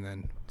in between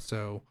then.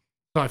 So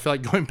I feel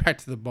like going back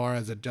to the bar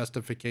as a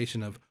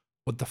justification of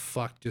what the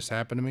fuck just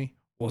happened to me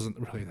wasn't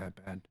really that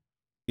bad.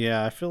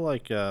 Yeah, I feel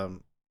like I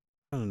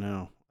don't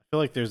know. I feel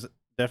like there's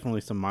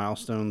definitely some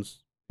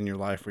milestones in your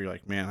life where you're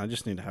like, man, I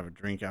just need to have a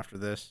drink after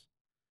this.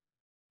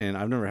 And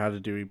I've never had a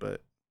Dewey,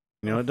 but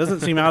it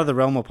doesn't seem out of the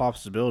realm of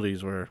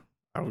possibilities where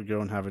I would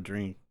go and have a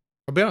drink.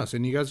 I'll be honest,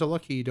 and you guys are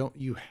lucky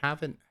you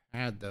haven't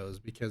had those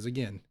because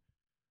again,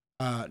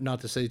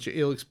 not to say that you're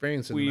ill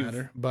experienced in the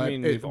matter, but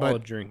we've all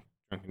drunk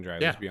and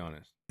drive. Yeah. Let's be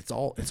honest. it's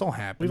all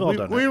happened. We've all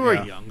done we it, were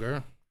yeah.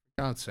 younger.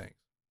 For God's sake.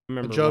 I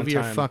remember Drove one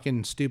your time.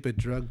 fucking stupid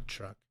drug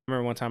truck, I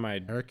remember one time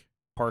I Eric.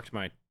 parked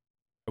I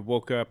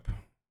woke up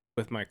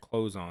with my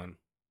clothes on.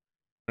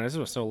 And this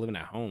was still living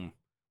at home.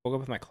 Woke up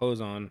with my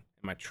clothes on and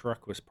my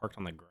truck was parked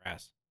on the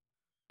grass.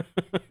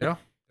 Yeah,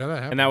 that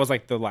happened. And that was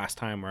like the last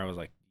time where I was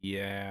like,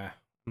 yeah,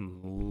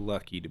 I'm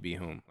lucky to be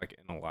home, like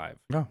and alive.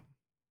 No.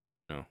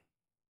 No.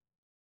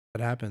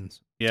 That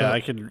happens. Yeah,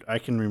 So- I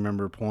can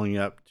remember pulling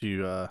up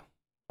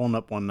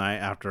one night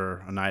after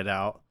a night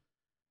out,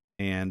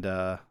 and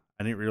I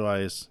didn't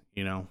realize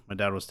my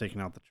dad was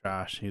taking out the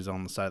trash. He's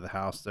on the side of the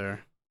house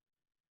there,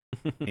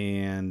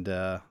 and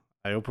I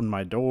opened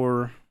my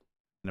door,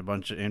 and a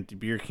bunch of empty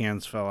beer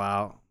cans fell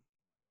out.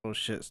 Oh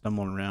shit!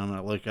 Stumbling around, and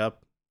I look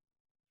up,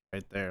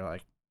 right there,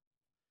 like,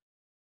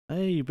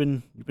 hey, you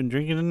been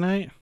drinking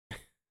tonight?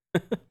 I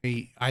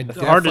It's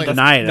hard to definitely-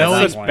 deny it at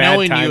Knowing, that point.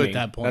 knowing Bad you timing. at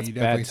that point, That's you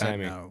bad definitely said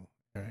timing. no.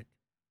 Eric.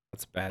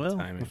 That's bad Well,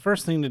 timing. the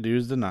first thing to do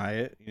is deny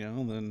it,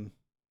 then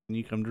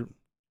you come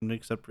to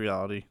accept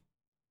reality.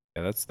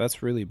 Yeah,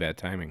 that's really bad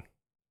timing.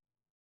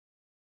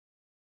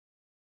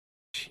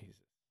 Jesus.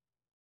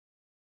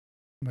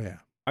 But yeah.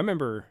 I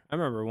remember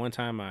one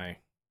time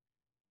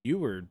you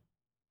were,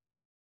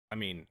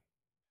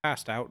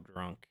 passed out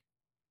drunk,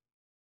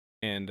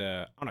 and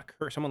on a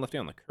curb, someone left you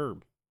on the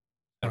curb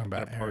Talking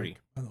at about a party. Eric,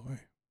 by the way.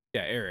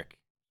 Yeah, Eric.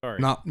 Sorry.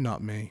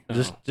 Not me.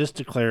 No. Just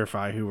to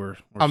clarify who we're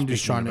I'm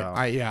just speaking trying to. about.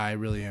 I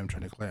really am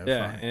trying to clarify.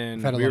 Yeah, and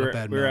I've had a we lot were- of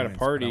bad we were at a moments,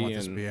 but I party want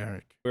this to and- be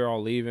Eric. We were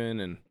all leaving,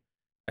 and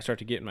I start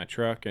to get in my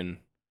truck, and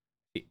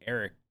see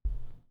Eric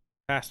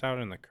passed out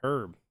in the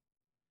curb.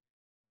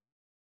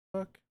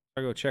 Fuck.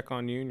 I go check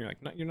on you, and you're like,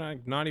 you're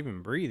not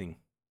even breathing.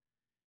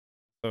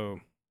 So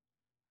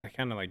I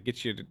kind of like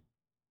get you to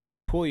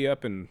pull you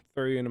up and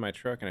throw you into my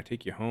truck, and I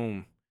take you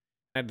home.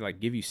 I had to like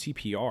give you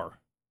CPR.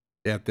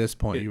 Yeah, at this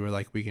point, It- you were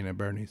like Weekend at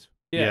Bernie's.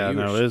 Yeah, you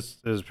were no, sh-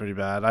 it was pretty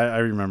bad. I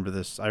remember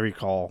this. I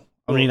recall.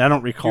 I Well, mean, I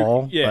don't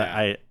recall, but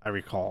yeah. I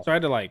recall. So I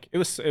had to like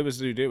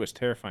dude, it was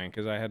terrifying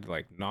because I had to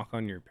like knock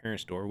on your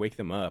parents' door, wake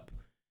them up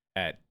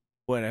at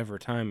whatever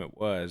time it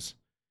was,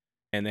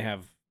 and they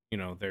have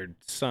their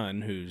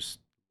son who's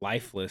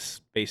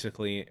lifeless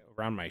basically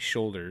around my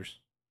shoulders.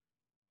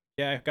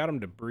 Yeah, I got him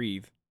to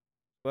breathe.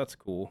 So that's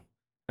cool.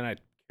 And I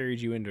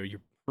carried you into your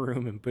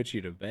room and put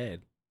you to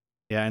bed.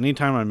 Yeah,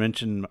 anytime I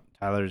mention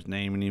Tyler's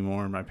name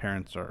anymore, my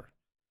parents are,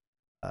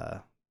 uh,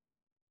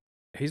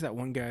 He's that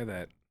one guy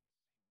that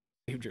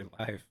saved your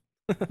life.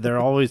 they're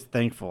always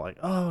thankful. Like,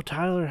 oh,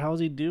 Tyler, how's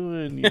he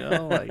doing?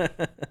 Like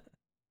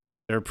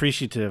they're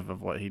appreciative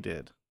of what he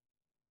did.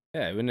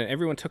 Yeah, when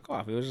everyone took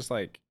off, it was just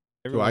like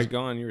Do everyone's I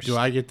gone. You were do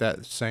I get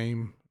that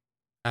same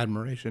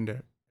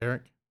admiration,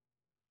 Eric?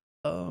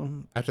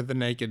 After the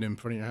naked in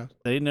front of your house?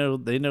 They know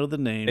the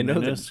name. They know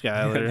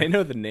Skyler. They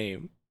know the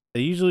name.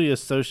 They usually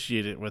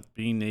associate it with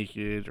being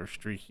naked or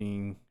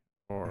streaking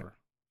or.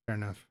 Fair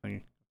enough.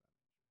 Thing.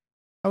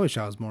 I wish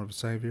I was more of a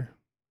savior.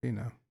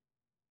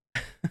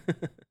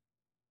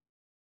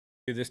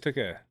 Dude, this took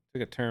a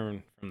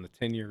turn from the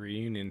 10-year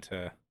reunion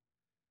to.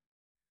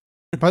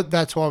 But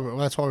that's why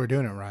we're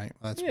doing it, right?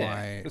 That's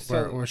why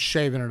we're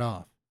shaving it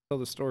off. Tell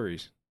the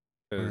stories.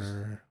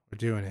 We're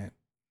doing it.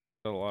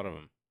 A lot of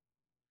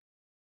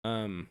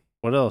them.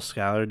 What else,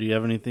 Skyler? Do you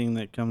have anything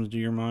that comes to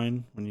your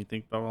mind when you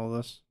think about all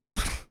this?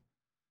 I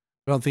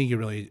don't think you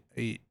really.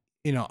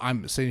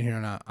 I'm sitting here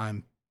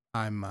and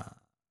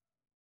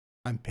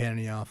I'm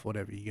panning off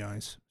whatever you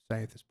guys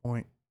say at this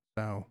point.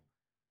 So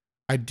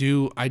I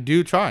do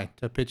try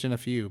to pitch in a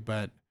few,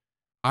 but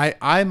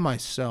I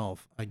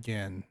myself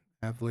again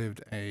have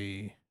lived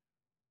a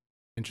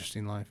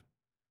interesting life.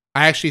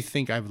 I actually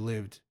think I've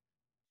lived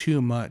too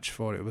much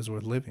for what it was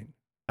worth living.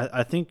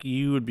 I think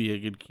you would be a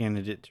good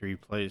candidate to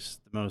replace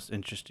the most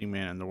interesting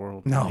man in the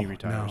world when he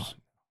retires.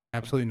 No,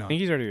 absolutely I not.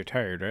 think he's already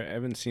retired, right? I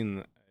haven't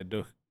seen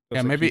a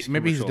Yeah, maybe he's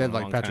commercial dead in a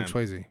like long Patrick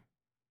time. Swayze.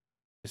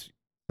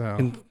 So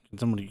Can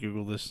somebody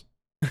Google this?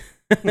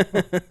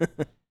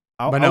 But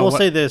I no, will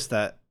say this,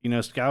 that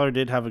Skylar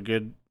did have a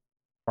good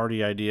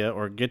party idea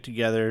or get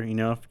together.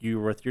 If you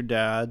were with your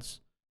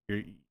dads,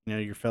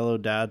 your fellow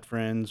dad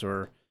friends,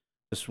 or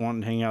just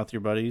wanting to hang out with your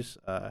buddies.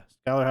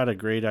 Skylar had a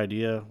great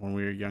idea when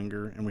we were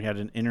younger, and we had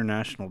an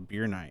international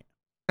beer night.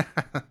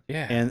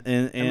 Yeah, and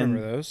I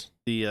remember those.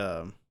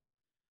 The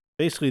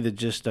basically the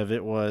gist of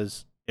it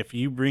was, if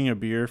you bring a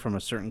beer from a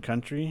certain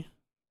country,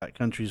 that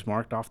country's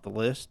marked off the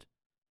list.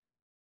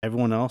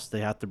 Everyone else,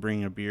 they have to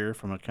bring a beer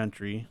from a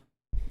country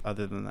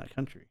other than that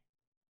country.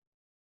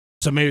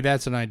 So maybe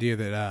that's an idea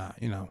that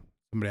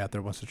somebody out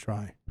there wants to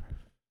try.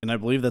 And I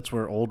believe that's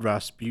where Old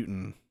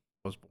Rasputin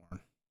was born.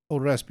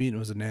 Old Rasputin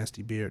was a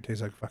nasty beer. It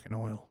tastes like fucking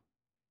oil.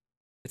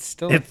 It's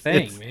still a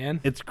thing, man.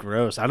 It's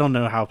gross. I don't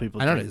know how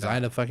people. I know drink it is. that. I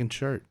had a fucking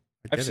shirt.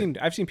 I've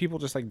seen people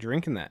just like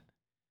drinking that.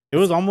 It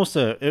was almost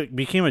it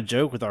became a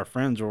joke with our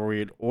friends where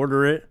we'd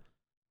order it,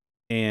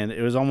 and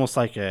it was almost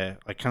like kind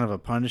of a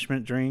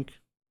punishment drink.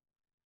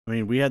 I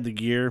mean, we had the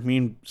gear. Me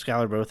and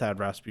Skylar both had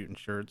Rasputin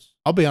shirts.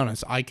 I'll be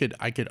honest. I could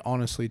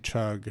honestly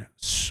chug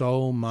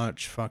so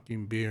much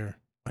fucking beer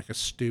like a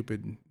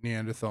stupid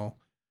Neanderthal.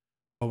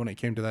 But when it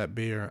came to that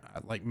beer,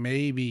 like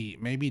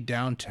maybe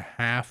down to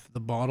half the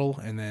bottle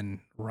and then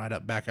right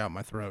up back out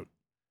my throat.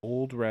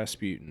 Old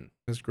Rasputin.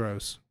 It's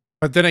gross.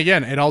 But then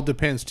again, it all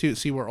depends too.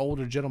 See, we're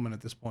older gentlemen at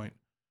this point.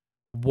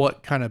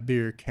 What kind of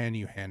beer can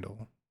you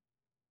handle?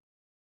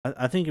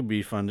 I think it'd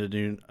be fun to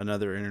do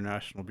another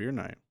international beer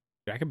night.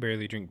 I can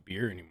barely drink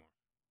beer anymore.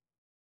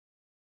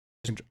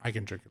 I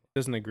can drink it.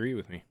 Doesn't agree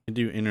with me. We could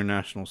do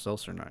international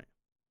seltzer night.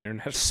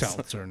 International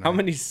Seltzer night. How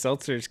many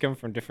seltzers come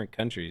from different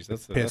countries?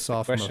 That's the Piss question.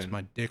 off unless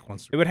my dick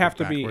wants to. It would have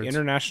go to be backwards.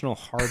 international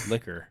hard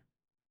liquor.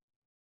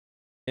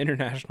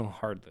 International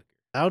hard liquor.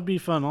 That would be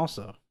fun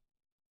also.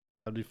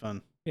 That'd be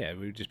fun. Yeah,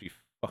 we would just be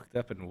fucked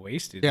up and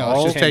wasted. Yeah,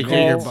 All let's just take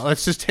ten Jaeger.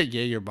 Let's just take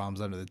Jaeger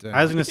bombs under the tent.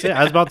 I was gonna say.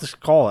 I was about to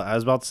call it. I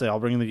was about to say I'll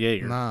bring the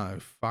Jaeger. No,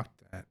 fuck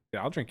that.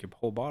 Yeah, I'll drink a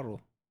whole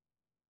bottle.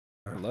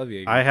 I love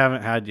Jaeger. I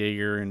haven't had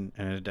Jaeger in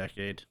a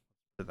decade.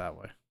 Put it that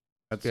way.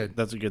 That's Good.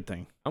 That's a good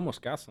thing. I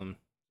almost got some.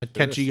 I'd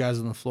catch you guys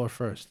on the floor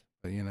first,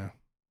 but Yeah,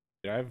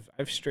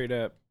 I've straight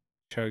up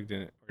chugged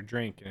or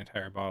drank an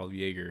entire bottle of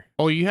Jaeger.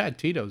 Oh, you had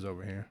Tito's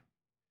over here.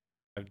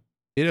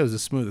 Tito's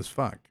is smooth as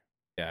fuck.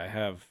 Yeah, I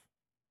have.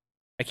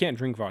 I can't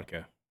drink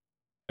vodka.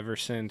 Ever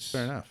since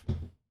Fair enough.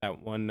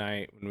 that one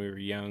night when we were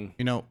young,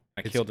 I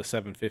it's- killed a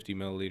 750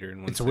 milliliter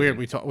in one. It's weird.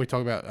 sitting. We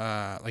talk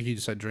about like you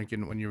just said,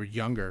 drinking when you were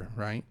younger,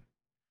 right?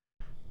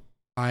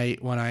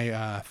 When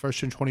I first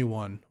turned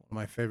 21, one of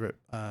my favorite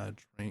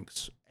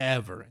drinks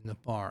ever in the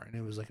bar, and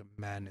it was like a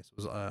madness.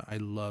 Was I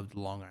loved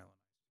Long Island.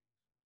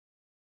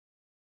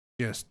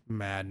 Just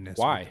madness.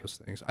 Why? With those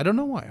things? I don't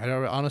know why. I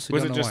honestly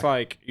Was don't it know just why.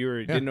 like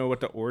you didn't know what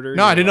to order?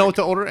 No, You I were didn't know like, what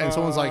to order, and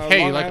someone's like,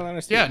 "Hey, Long like, Island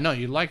iced tea." yeah, no,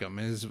 you like them?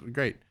 It's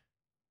great."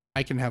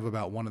 I can have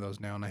about one of those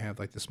now, and I have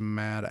like this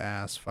mad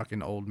ass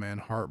fucking old man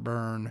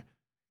heartburn,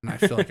 and I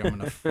feel like I'm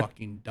gonna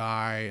fucking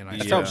die, and I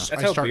That's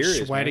start, how I start beer is,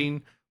 man.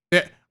 sweating.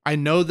 Yeah, I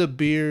know the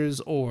beers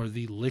or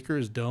the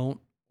liquors don't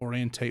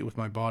orientate with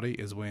my body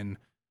is when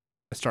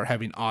I start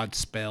having odd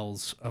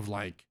spells of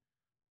like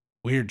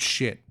weird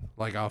shit.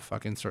 Like I'll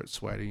fucking start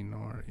sweating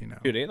or,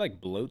 Dude, it like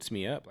bloats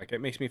me up. Like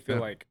it makes me feel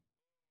like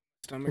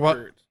stomach Well,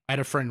 hurts. I had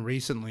a friend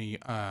recently,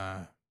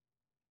 I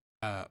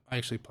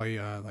actually play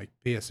like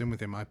PSN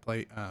with him. I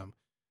play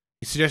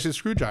he suggested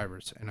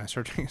screwdrivers and I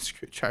started taking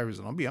screwdrivers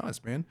and I'll be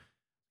honest, man,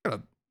 it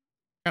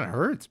kind of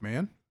hurts,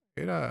 man.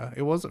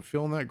 It wasn't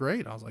feeling that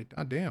great. I was like,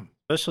 God damn.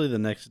 Especially the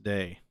next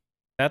day.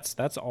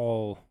 That's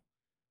all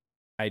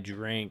I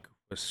drank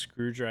was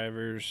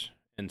screwdrivers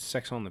and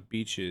sex on the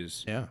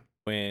beaches. Yeah.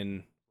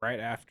 When right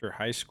after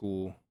high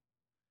school,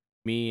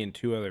 me and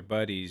 2 other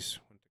buddies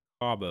went to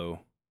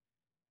Cabo.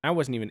 I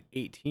wasn't even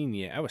 18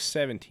 yet. I was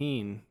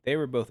 17. They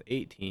were both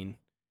 18.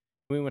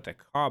 We went to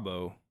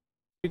Cabo.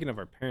 Speaking of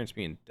our parents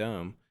being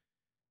dumb,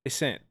 they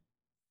sent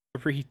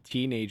 3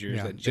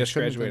 teenagers that just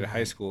graduated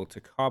high school to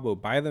Cabo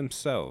by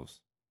themselves.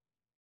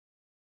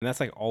 And that's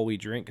like all we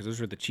drink because those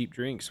were the cheap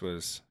drinks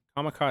was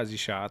kamikaze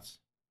shots,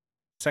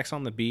 sex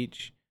on the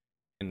beach,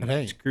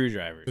 and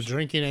screwdrivers. The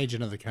drinking age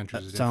in other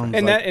countries is different.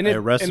 And like and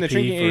the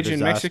drinking age in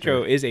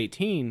Mexico is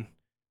 18,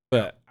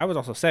 but I was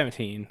also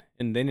 17,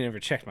 and they never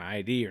checked my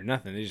ID or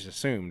nothing. They just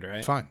assumed,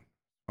 right? Fine.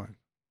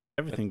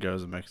 Everything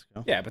goes in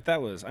Mexico. Yeah, but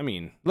that was, I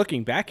mean,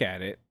 looking back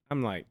at it,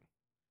 I'm like,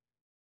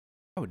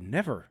 I would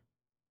never.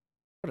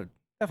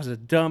 That was a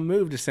dumb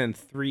move to send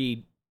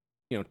 3,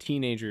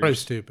 teenagers. Pretty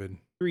stupid.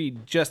 3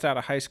 just out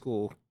of high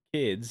school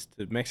kids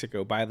to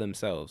Mexico by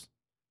themselves.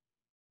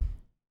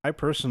 I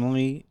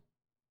personally,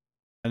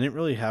 I didn't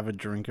really have a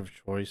drink of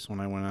choice when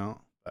I went out.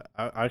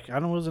 I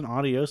kind of was an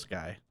adios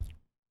guy.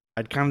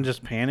 I'd kind of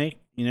just panic,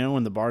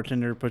 when the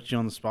bartender puts you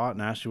on the spot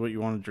and asks you what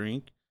you want to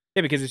drink.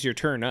 Yeah, because it's your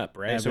turn up,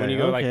 right? Yeah, so when you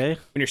go when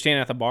you're standing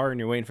at the bar and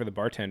you're waiting for the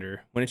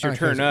bartender, when it's your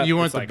turn up, you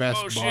want the like,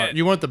 best bar. Shit.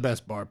 You want the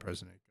best bar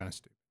president, kind of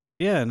stupid.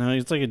 Yeah, no,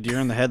 it's like a deer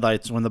in the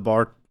headlights when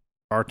the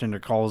bartender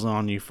calls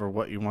on you for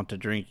what you want to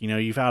drink.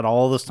 You've had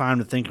all this time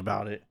to think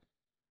about it.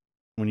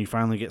 When you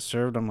finally get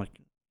served, I'm like,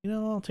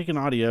 I'll take an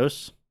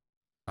adios.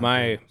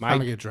 My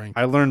get drink.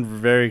 I learned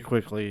very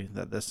quickly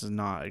that this is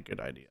not a good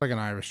idea. Like an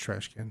Irish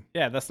trash can.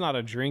 Yeah, that's not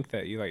a drink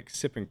that you like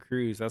sip and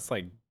cruise. That's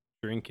like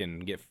drink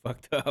and get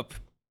fucked up.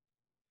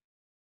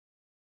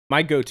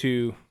 My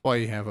go-to. Why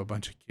you have a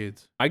bunch of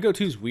kids? My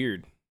go-to is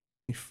weird.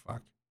 You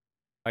fuck.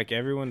 Like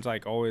everyone's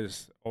like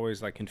always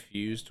like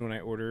confused when I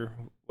order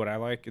what I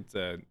like. It's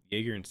a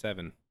Jaeger and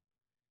 7,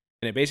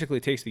 and it basically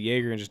takes the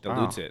Jaeger and just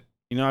dilutes it.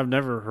 I've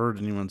never heard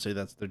anyone say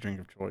that's their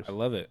drink of choice. I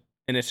love it,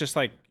 and it's just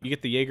like you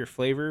get the Jaeger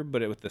flavor,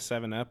 but with the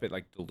 7-Up, it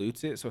like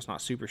dilutes it, so it's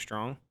not super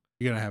strong.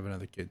 You're gonna have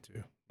another kid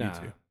too. Nah. Me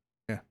too.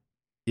 Yeah.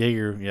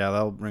 Jaeger, yeah,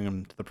 that'll bring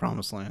them to the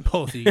promised land.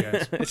 Both of you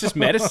guys. It's just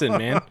medicine,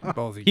 man.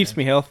 Both of you Keeps guys.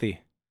 me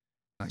healthy.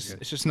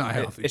 It's just not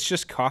healthy. It's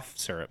just cough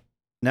syrup.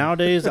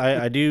 Nowadays,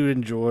 I do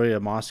enjoy a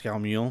Moscow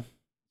Mule.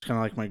 It's kind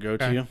of like my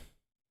go-to. Okay.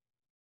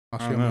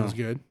 Moscow Mule's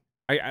good.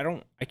 I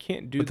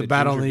can't do With the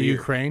battle in ginger the beer.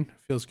 Ukraine,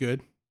 feels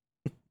good.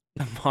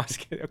 The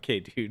Moscow. Okay,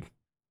 dude.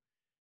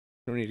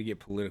 Don't need to get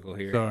political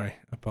here. Sorry,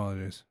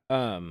 apologies.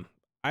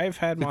 I've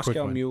had It's a quick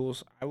Moscow one.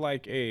 mules. I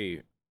like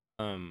a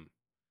what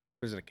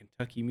is it, a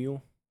Kentucky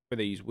mule where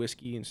they use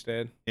whiskey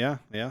instead. Yeah.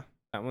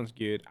 That one's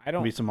good.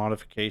 Be some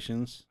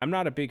modifications. I'm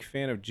not a big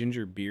fan of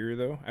ginger beer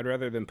though. I'd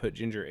rather than put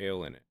ginger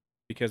ale in it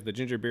because the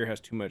ginger beer has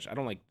too much. I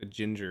don't like the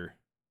ginger.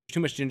 Too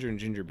much ginger in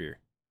ginger beer.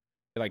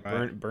 It like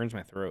burns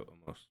my throat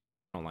almost.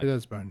 I don't like It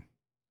does burn.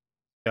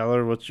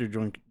 Skyler, what's your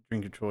drink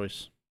of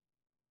choice?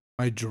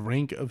 My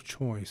drink of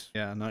choice.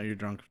 Yeah, not your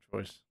drunk of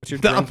choice. What's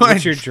your Not drunk, my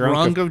what's your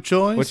drunk of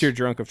choice? What's your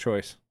drunk of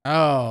choice?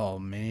 Oh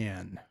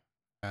man.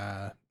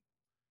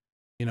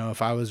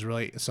 If I was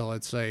really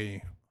let's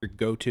say Your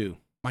go-to.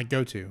 my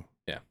go-to.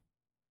 Yeah.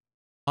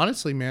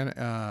 Honestly, man,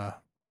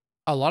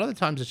 a lot of the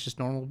times it's just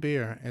normal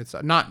beer. It's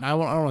not. I don't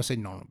want to say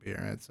normal beer.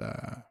 It's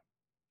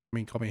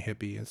call me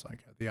hippie. It's like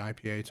the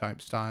IPA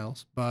type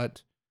styles, but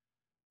at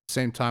the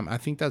same time, I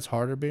think that's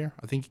harder beer.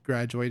 I think you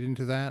graduate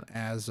into that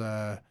as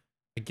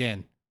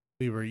again,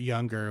 we were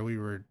younger. We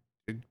were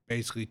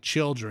basically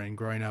children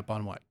growing up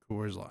on what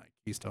Coors Light,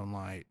 Keystone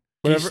Light.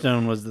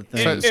 Keystone was the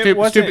thing.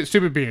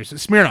 Stupid beers.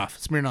 Smirnoff.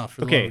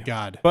 For the love of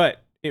God.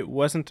 But it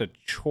wasn't a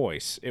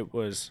choice. It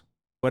was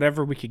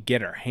whatever we could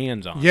get our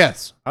hands on.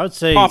 Yes, I would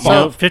say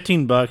Pop-Off.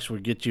 $15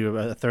 would get you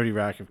a 30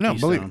 rack of no,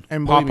 Keystone.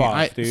 believe me.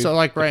 Pop-Off, dude. So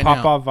like right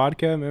Pop now, off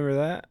vodka. Remember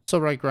that? so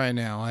like right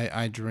now,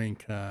 I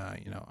drink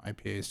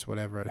IPAs to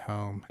whatever at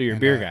home. So you're a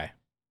And, beer guy.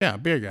 Yeah,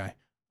 beer guy.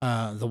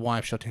 The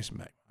wife, she'll taste them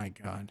back. My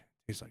God,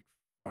 tastes like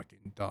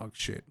fucking dog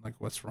shit. Like,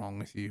 what's wrong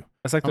with you?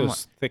 That's like I'm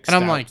those thick and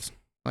I'm like, stouts.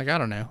 I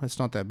don't know. It's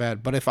not that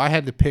bad. But if I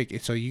had to pick,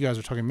 so you guys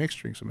were talking mixed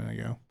drinks a minute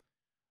ago.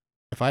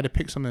 If I had to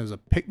pick something as a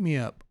pick me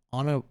up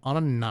on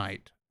a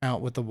night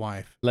out with the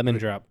wife, Lemon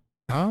drop.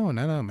 Oh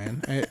no,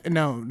 man.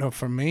 No.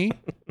 For me,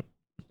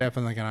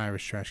 definitely like an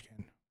Irish trash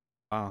can.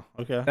 Wow.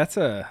 Okay. That's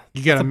a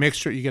You got a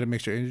mixture. You got a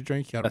mixture energy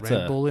drink. You got a That's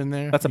Red a- Bull in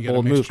there. that's a you got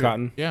bold move, mixture-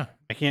 Cotton. Yeah.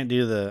 I can't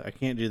do the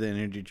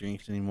energy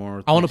drinks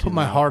anymore. I want to put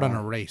my heart on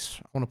a race.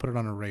 I want to put it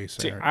on a race.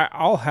 See, Eric.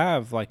 I'll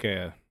have like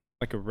a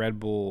like a Red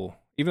Bull.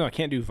 Even though I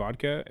can't do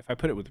vodka, if I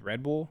put it with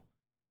Red Bull,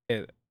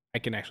 I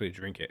can actually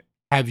drink it.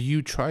 Have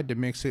you tried to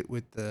mix it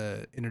with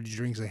the energy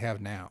drinks they have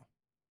now?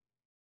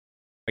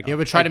 Like, You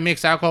ever try to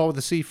mix alcohol with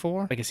a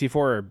C4? like a C4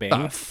 or a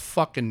Bang?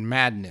 Fucking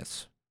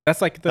madness.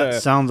 That's like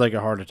That sounds like a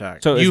heart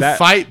attack. So you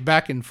fight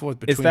back and forth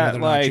between that whether or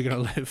not you're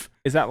gonna live.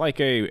 Is that like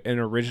an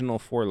original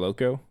Four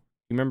Loko? You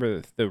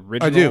remember the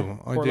original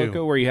Four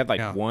Loko where you had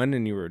like one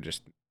and you were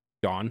just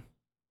gone,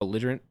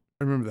 belligerent?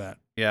 I remember that.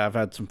 Yeah, I've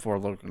had some Four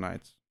Loko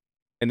nights.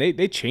 And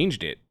they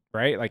changed it,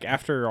 right? Like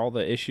after all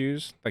the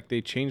issues, like they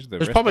changed the.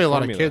 There's probably a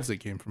lot of kids that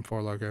came from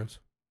Four Lokos.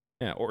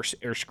 Yeah, or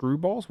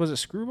Screwballs. Was it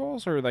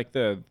Screwballs or like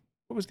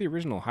what was the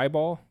original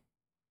Highball?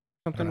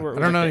 Something I where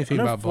don't know anything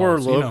about Four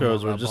balls.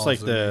 Lokos were just like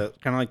the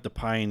kind of like the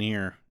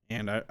pioneer,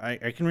 and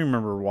I can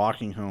remember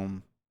walking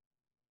home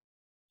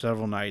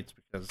several nights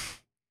because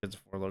it's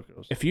Four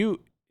Lokos. If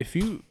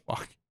you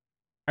walk,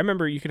 I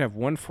remember you could have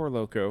one Four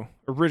Loko,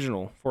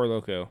 original Four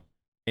Loko,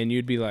 and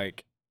you'd be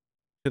like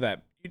to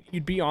that.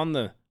 You'd be on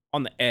the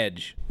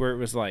edge where it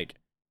was like,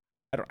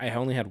 I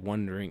only had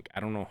one drink. I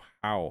don't know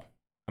how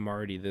I'm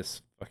already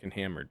this fucking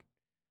hammered.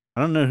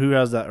 I don't know who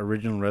has that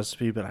original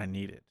recipe, but I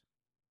need it.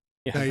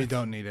 Yeah, no, you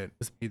don't need it.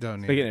 You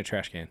don't need it. it. Get in a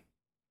trash can,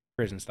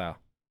 prison style.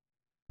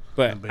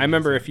 But I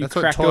remember if you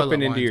cracked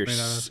open into your,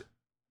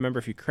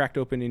 if you cracked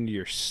open into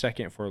your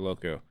second Four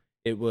Loko,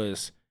 it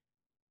was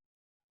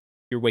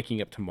you're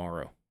waking up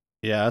tomorrow.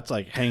 Yeah, it's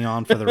like hang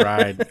on for the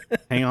ride,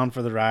 hang on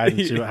for the ride,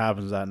 and see what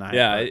happens that night.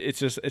 Yeah, it's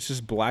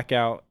just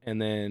blackout,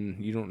 and then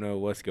you don't know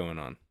what's going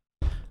on.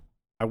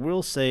 I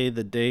will say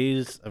the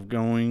days of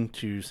going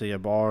to say a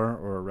bar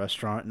or a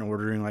restaurant and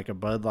ordering like a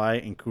Bud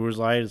Light and Coors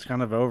Light is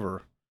kind of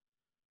over.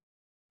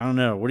 I don't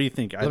know. What do you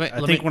think?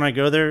 I think when I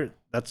go there,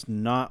 that's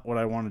not what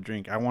I want to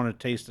drink. I want to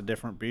taste a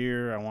different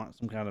beer. I want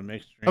some kind of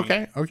mixed drink.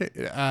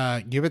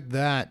 Okay. Give it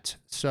that.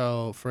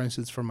 So, for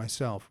instance, for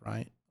myself,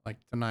 right? Like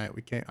tonight,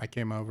 I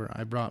came over.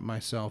 I brought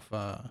myself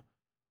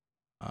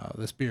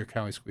this beer,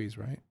 Cali Squeeze,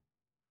 right?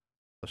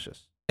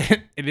 Delicious.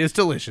 It is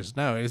delicious.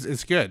 No,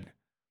 it's good.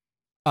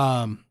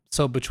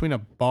 So between a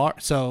bar,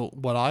 so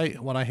what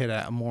I hit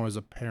at more as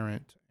a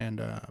parent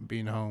and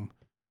being home,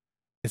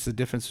 it's the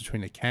difference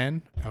between a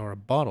can or a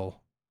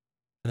bottle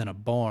and then a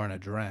bar and a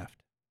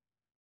draft.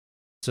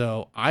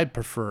 So I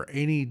prefer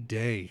any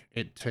day.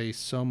 It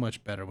tastes so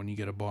much better when you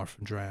get a bar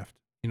from draft.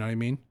 You know what I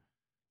mean?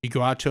 You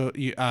go out to,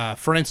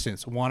 for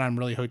instance, one I'm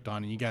really hooked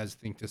on, and you guys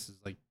think this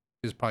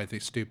is probably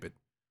stupid.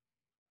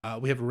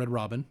 We have a Red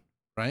Robin,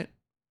 right?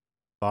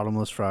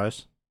 Bottomless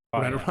fries.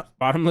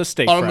 Bottomless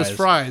steak Bottomless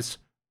fries.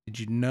 Did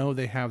you know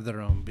they have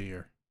their own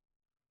beer?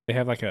 They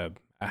have like a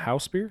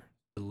house beer?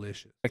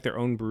 Delicious. Like their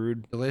own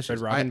brewed Red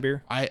Robin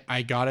beer?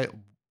 I got it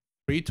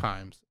 3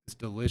 times. It's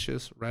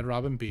delicious Red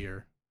Robin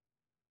beer.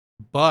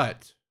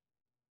 But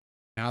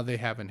now they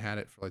haven't had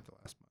it for like the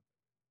last month.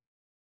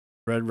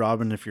 Red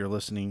Robin, if you're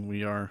listening,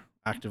 we are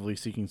actively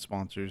seeking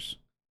sponsors.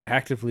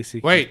 Sponsors.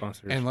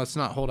 And let's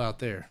not hold out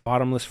there.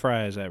 Bottomless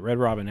fries at Red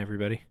Robin,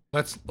 everybody.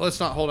 Let's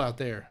not hold out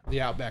there.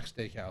 The Outback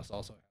Steakhouse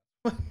also.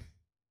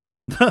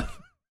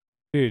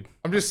 Dude,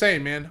 I'm just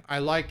saying, man. I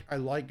like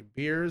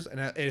beers, and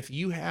if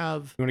you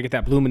have, you want to get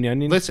that bloomin'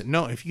 onion? Listen,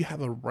 no. If you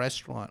have a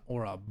restaurant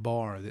or a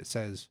bar that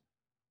says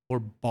we're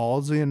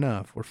fucking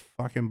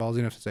ballsy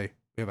enough to say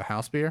we have a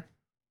house beer,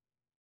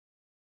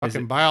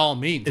 fucking by all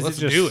means, let's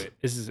do it.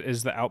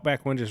 Is the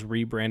Outback one just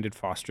rebranded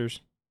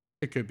Foster's?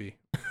 It could be.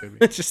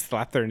 Just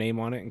slap their name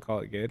on it and call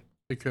it good.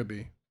 It could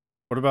be.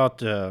 What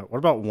about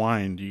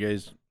wine? Do you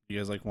guys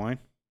like wine?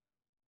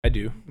 I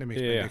do. It makes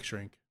my dick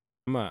shrink.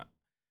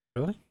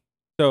 Really?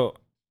 So,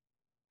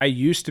 I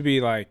used to be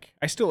like,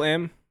 I still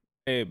am,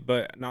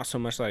 but not so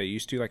much that I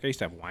used to. Like, I used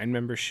to have wine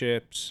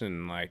memberships,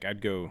 and like,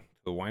 I'd go to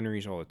the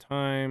wineries all the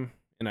time,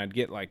 and I'd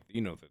get like,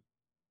 the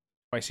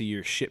twice a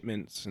year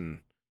shipments, and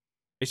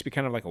I used to be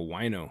kind of like a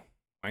wine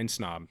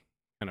snob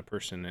kind of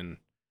person, and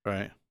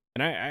right.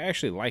 And I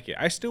actually like it.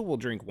 I still will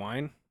drink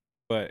wine,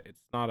 but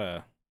it's not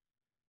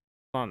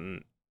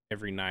an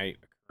every night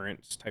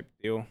occurrence type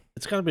deal.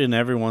 It's got to be an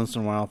every once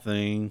in a while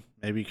thing,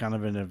 maybe kind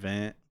of an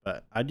event.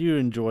 But I do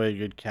enjoy a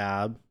good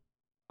cab.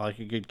 I like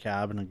a good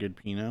cab and a good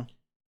Pinot.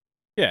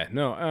 Yeah,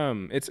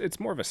 no, it's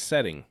more of a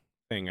setting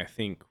thing, I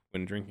think,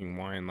 when drinking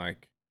wine.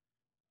 Like,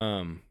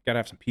 gotta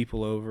have some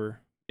people over.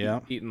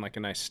 Yeah, eating like a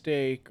nice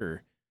steak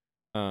or,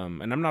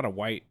 and I'm not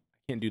I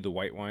can't do the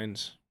white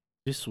wines.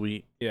 Too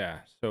sweet. Yeah,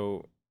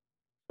 so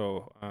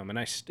a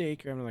nice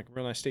steak. I'm like a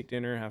real nice steak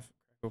dinner. Have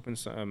open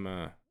some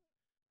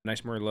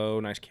nice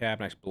Merlot, nice cab,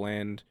 nice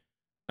blend,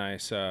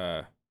 nice.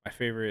 My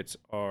favorites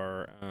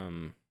are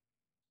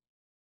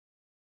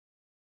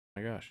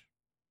my gosh.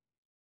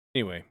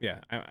 Anyway,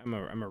 yeah, I'm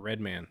a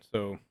red man.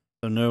 So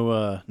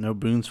no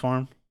Boone's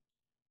Farm.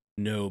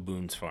 No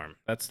Boone's Farm.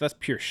 That's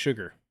pure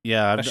sugar.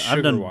 Yeah,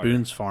 I've done water.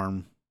 Boone's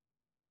Farm.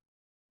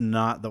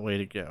 Not the way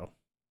to go.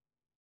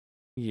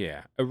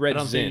 Yeah, a red. I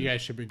don't Zin. think you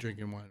guys should be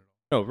drinking wine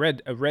at all. No,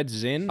 a red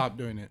Zin. Stop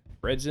doing it.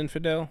 Red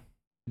Zinfandel.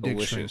 Dick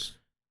Delicious. shrinks.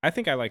 I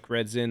think I like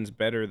red Zins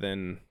better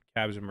than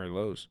cabs and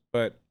Merlots.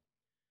 But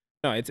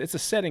no, it's a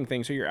setting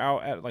thing. So you're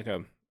out at like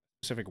a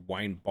specific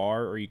wine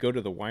bar, or you go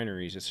to the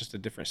wineries. It's just a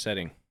different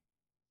setting.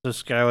 So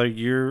Skyler,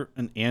 you're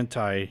an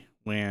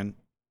anti-WAN.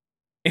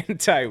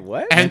 Anti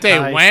what?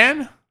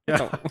 Anti-WAN?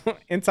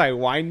 Anti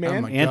wine Oh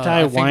man. my God.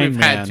 Anti-wine I think we've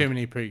man. had too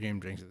many pregame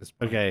drinks at this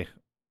point. Okay,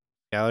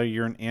 Skyler,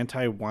 you're an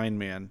anti-wine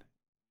man.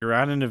 You're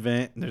at an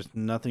event and there's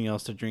nothing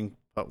else to drink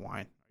but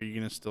wine. Are you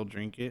gonna still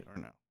drink it or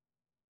no?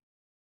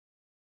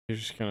 You're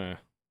just gonna.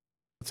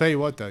 I'll tell you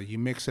what, though. You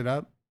mix it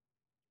up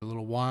a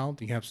little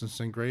wild. You have some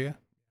sangria.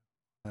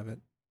 Have it.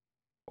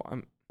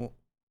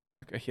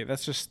 Okay,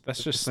 that's just the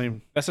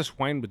same. that's just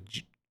wine with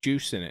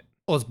juice in it.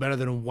 Well, it's better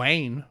than a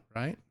Wayne,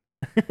 right?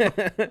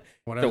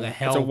 Whatever the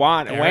hell. It's a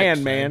wine, Eric WAN,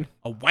 said. man.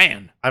 A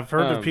WAN. I've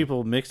heard of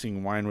people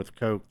mixing wine with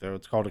Coke though.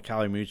 It's called a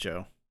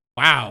Calimucho.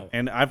 Wow.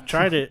 And I've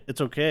tried it. It's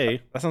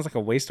okay. That sounds like a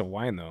waste of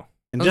wine, though.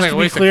 And Sounds just like a to be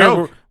waste of clear,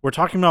 Coke. we're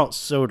talking about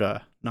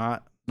soda,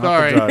 not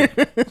Sorry. the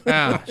drug.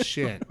 Ah,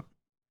 shit.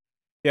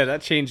 Yeah,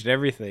 that changed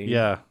everything.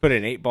 Yeah. Put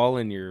an 8-ball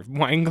in your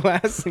wine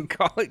glass and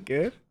call it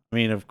good. I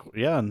mean,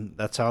 and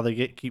that's how they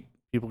keep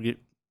people get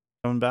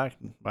coming back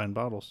and buying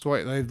bottles. So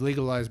wait, they've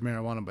legalized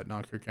marijuana, but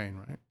not cocaine,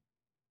 right?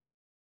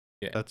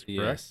 Yeah, That's correct.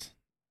 yes.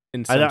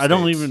 In I some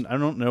don't states. I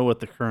don't know what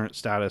the current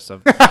status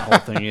of the whole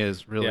thing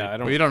is, really. Yeah, I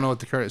don't. Well, you don't know what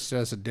the current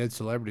status of dead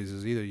celebrities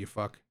is either, you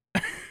fuck.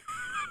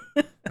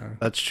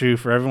 That's true.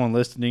 For everyone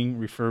listening,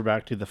 refer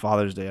back to the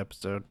Father's Day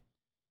episode.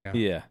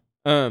 Yeah.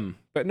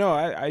 But no,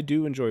 I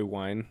do enjoy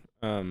wine.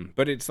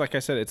 But it's like I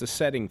said, it's a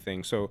setting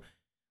thing. So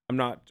I'm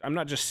not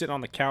just sitting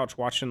on the couch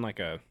watching like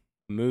a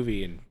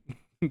movie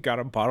and got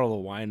a bottle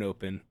of wine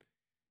open.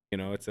 You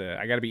know,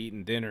 I got to be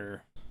eating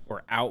dinner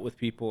or out with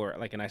people or at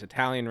like a nice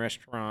Italian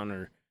restaurant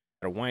or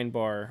at a wine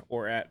bar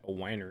or at a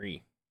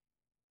winery.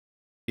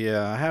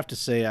 Yeah, I have to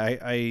say,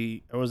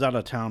 I was out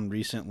of town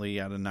recently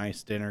at a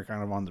nice dinner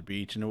kind of on the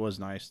beach, and it was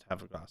nice to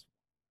have a glass.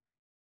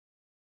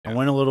 Yeah. I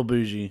went a little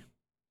bougie,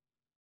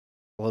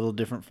 a little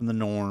different from the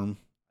norm.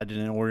 I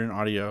didn't order an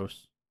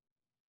adios.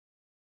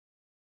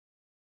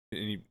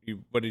 And you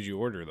what did you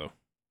order though?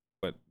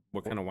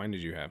 What kind of wine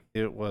did you have?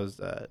 It was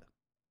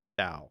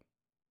Dow.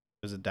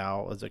 It was a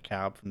Dow. It was a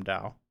cab from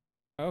Dow.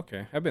 Oh,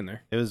 okay, I've been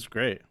there. It was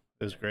great.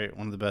 It was great.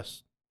 One of the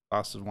best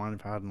glasses of wine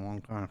I've had in a long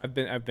time. I've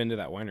been to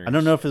that winery. I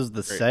don't know if it was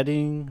the Great.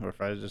 setting or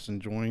if I was just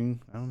enjoying.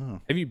 I don't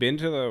know. Have you been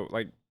to a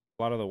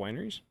lot of the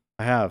wineries?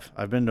 I have.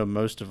 I've been to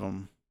most of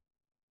them.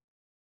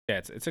 Yeah,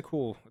 it's a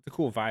cool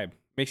vibe.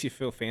 Makes you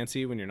feel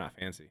fancy when you're not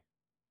fancy.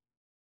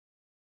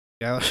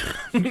 Yeah,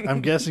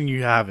 I'm guessing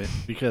you haven't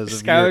because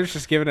of Skyler's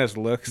just giving us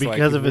looks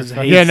because like of his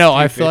we're hate. Yeah, no,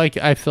 I stupid. feel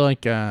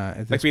like at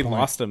Like this we point,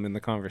 lost him in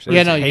the conversation.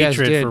 Yeah, no, you guys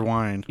hatred did. for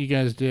wine. You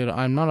guys did.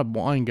 I'm not a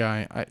wine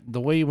guy.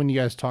 The way when you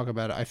guys talk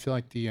about it, I feel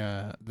like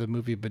the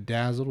movie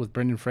Bedazzled with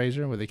Brendan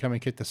Fraser, where they come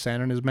and kick the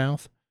sand in his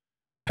mouth.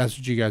 That's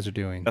what you guys are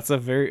doing. That's a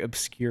very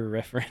obscure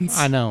reference.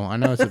 I know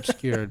it's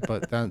obscured,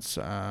 but that's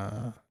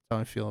how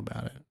I feel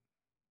about it.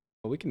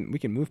 Well, we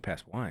can move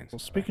past wines. Well,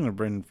 speaking of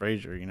Brendan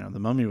Fraser, The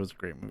Mummy was a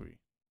great movie.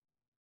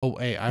 Oh,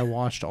 hey, I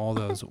watched all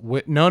those.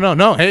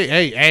 No.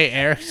 Hey,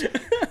 Eric's.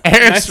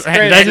 Nice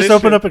Did I just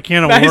open up a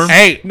can of Nice. worms?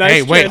 Hey,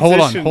 Nice wait, hold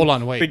transition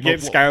on, wait. to get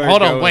Skyler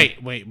hold on,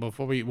 going. wait.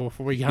 Before we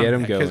Get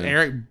him because going.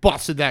 Eric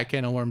busted that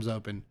can of worms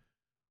open.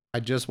 I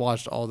just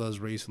watched all those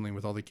recently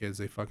with all the kids.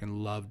 They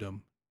fucking loved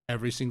them,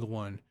 every single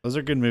one. Those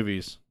are good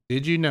movies.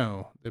 Did you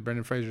know that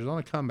Brendan Fraser is on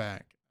a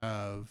comeback?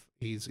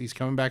 He's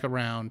coming back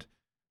around.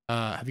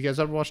 Have you guys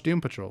ever watched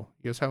Doom Patrol?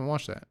 You guys haven't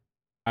watched that?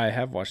 I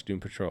have watched Doom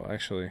Patrol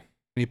actually. And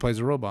he plays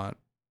a robot.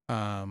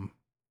 Brendan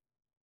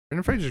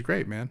Fraser's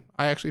great, man.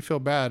 I actually feel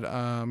bad.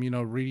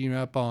 Reading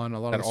up on a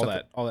lot of the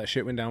stuff All that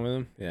shit went down with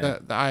him. Yeah.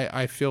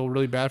 I feel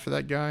really bad for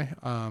that guy.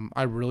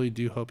 I really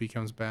do hope he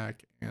comes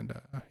back and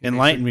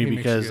Enlighten me he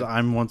makes it because good.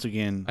 I'm once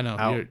again I know,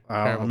 out. you're a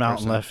terrible I'm out in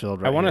person. left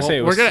field right I wanna now. say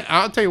it We're was- gonna.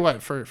 I'll tell you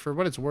what. For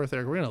what it's worth,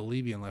 Eric, we're gonna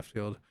leave you in left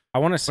field. I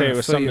want to say gonna it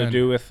was fill something you to in.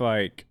 do with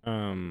like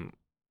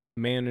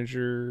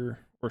manager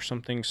or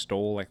something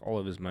stole like all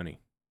of his money.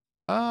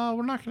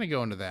 We're not gonna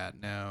go into that.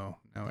 No.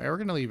 We're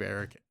gonna leave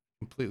Eric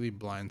completely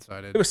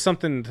blindsided. It was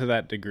something to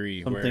that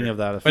degree. Something where of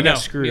that he effect. got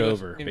screwed needless-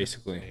 over, needless to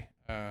basically.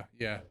 say,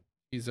 yeah,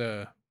 he's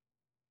a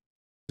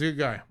good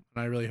guy,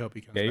 and I really hope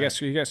he comes Yeah, back.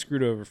 he got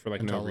screwed over for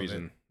like And no all of it.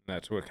 reason.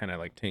 That's what kind of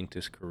like tanked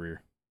his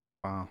career.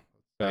 Wow.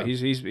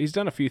 He's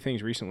done a few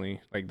things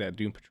recently, like that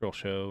Doom Patrol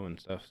show and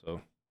stuff.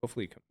 So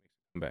hopefully he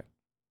come back.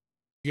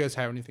 You guys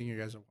have anything you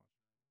guys have As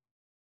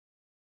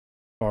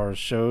far as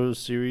shows,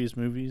 series,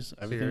 movies,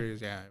 watched? everything.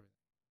 Series, yeah.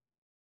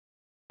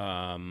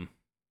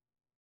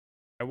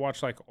 I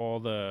watched like all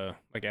the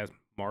like as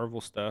Marvel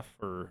stuff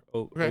or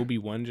Okay.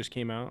 Obi-Wan just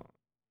came out.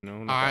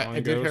 Not that I long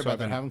did ago, hear so about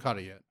that. Haven't caught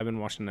it yet. I've been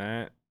watching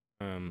that.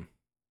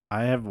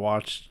 I have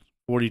watched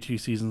 42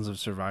 seasons of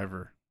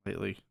Survivor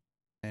lately.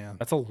 Man,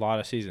 That's a lot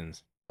of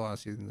seasons. a lot of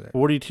seasons there.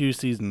 42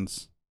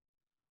 seasons.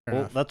 Fair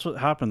Well, enough. that's what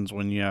happens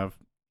when you have,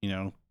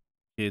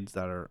 kids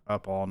that are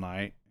up all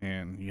night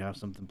and you have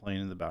something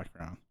playing in the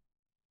background.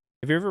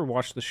 Have you ever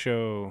watched the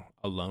show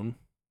Alone?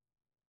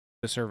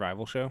 The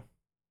survival show?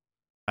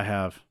 I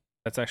have.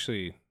 That's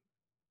actually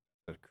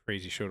a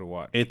crazy show to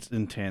watch. It's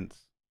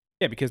intense.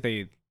 Yeah, because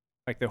they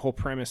like the whole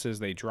premise is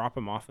they drop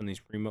them off in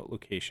these remote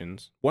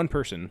locations. One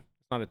person,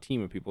 it's not a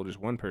team of people, just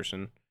one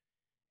person,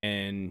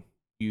 and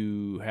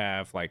you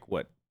have like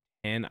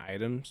 10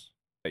 items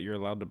that you're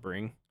allowed to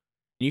bring. And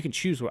you can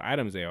choose what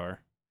items they are,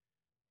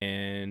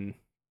 and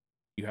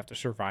you have to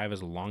survive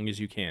as long as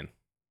you can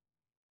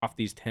off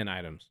these 10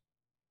 items.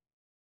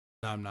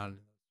 No, I'm not in the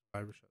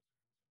Survivor show.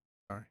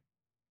 Sorry.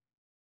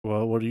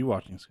 Well, what are you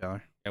watching,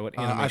 Skyler? Yeah, what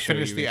anime I show are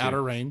finished you The into?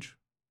 Outer Range.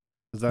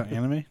 Is that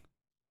anime?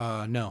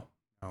 No,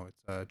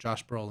 it's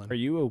Josh Brolin. Are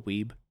you a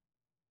weeb? A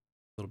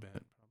little bit,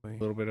 A probably.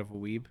 little bit of a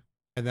weeb?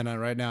 And then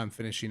right now I'm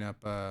finishing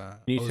up. Can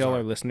you tell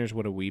our listeners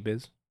what a weeb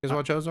is? You guys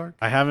watch Ozark?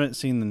 I haven't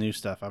seen the new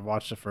stuff. I've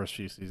watched the first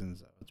few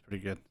seasons. It's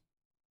pretty good.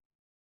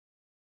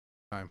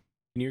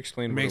 Can you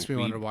explain It makes me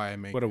wonder weeb, why I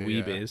make what a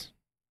weeb is?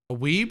 A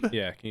weeb?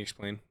 Yeah, can you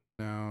explain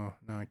No,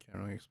 I can't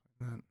really explain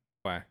that.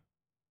 why? I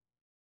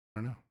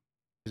don't know.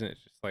 Isn't it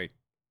just like,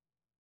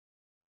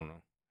 I don't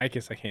know. I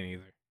guess I can't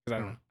either because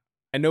I Hmm. don't.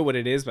 I know what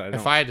it is, but I don't.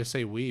 If I had to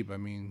say weeb, I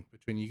mean,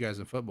 between you guys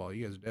and football,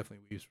 you guys are definitely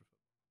weebs for football.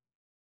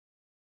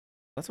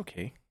 That's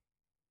okay.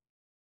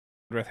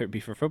 I'd rather it be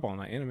for football,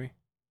 not anime.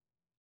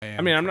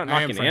 I mean, I'm not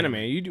I am knocking for anime.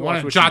 You do I want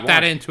watch to what jot you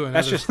that want. into another,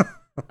 That's just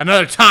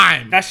another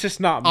time. that's just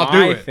not I'll do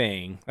my it.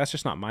 thing. That's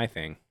just not my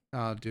thing.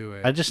 I'll do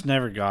it. I just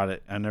never got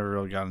it. I never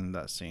really got into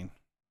that scene.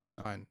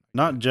 Fine.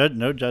 No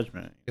judgment.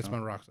 you Gets know?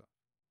 my rocks off.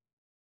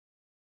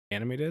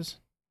 Anime does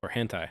or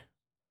hentai?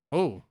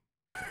 Oh,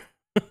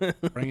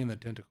 bring in the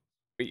tentacles.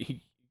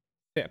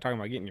 Yeah, talking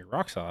about getting your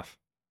rocks off.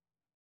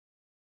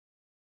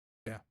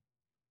 Yeah.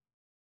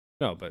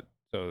 No, but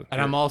so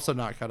And I'm also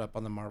not caught up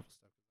on the Marvel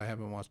stuff. I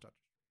haven't watched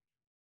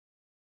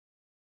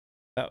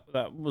Doctor.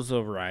 that was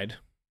a ride.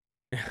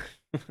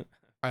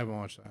 I haven't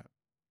watched that.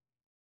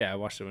 Yeah, I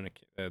watched it when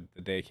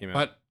the day it came out.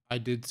 But I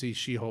did see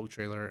She-Hulk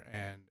trailer,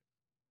 and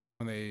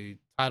when they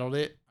titled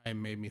it, it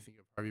made me think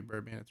of Harvey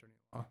Birdman Attorney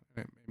at Law,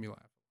 and it made me laugh.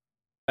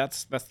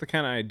 That's the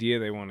kind of idea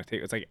they want to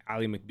take. It's like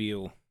Ally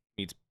McBeal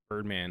meets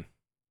Birdman.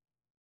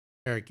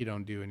 Eric, you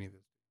don't do any of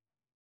this.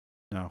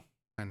 No.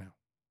 I know.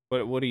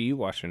 What are you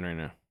watching right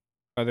now,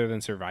 other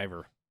than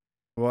Survivor?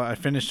 Well, I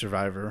finished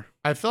Survivor.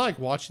 I feel like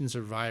watching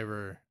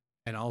Survivor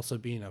and also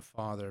being a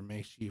father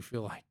makes you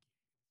feel like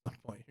at some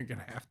point you're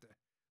gonna have to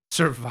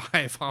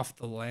survive off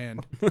the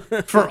land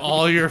for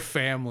all your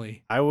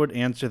family. I would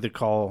answer the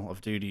call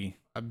of duty.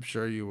 I'm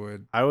sure you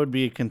would. I would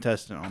be a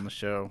contestant on the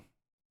show.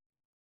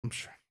 I'm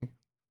sure.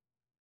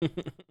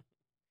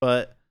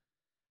 But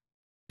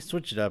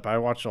switch it up. I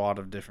watch a lot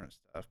of different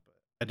stuff. But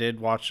I did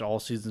watch all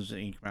seasons of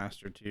Ink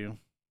Master too.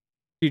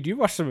 Dude, you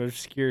watch some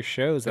obscure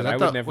shows that I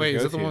the, would never wait, go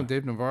is that to. the one with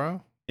Dave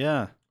Navarro?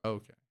 Yeah.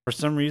 Okay. For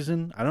some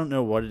reason, I don't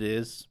know what it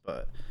is,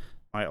 but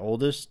my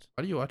oldest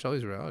Why do you watch all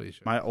these reality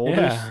shows? My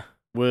oldest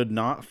would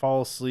not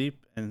fall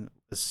asleep, and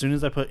as soon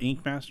as I put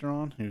Ink Master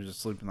on, he was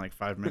asleep in like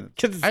 5 minutes.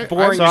 Because it's I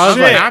boring so I was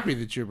was shit. happy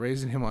that you're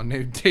raising him on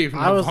Dave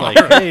Navarro. I was like,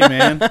 hey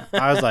man,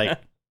 I was like,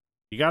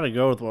 you got to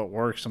go with what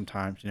works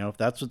sometimes. You know, if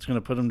that's what's gonna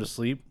put him to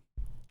sleep.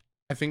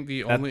 I think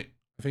the only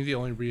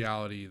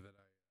reality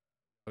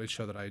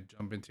show that I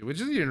jump into,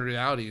 which isn't even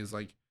reality, is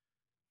like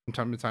from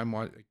time to time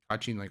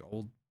watching like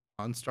old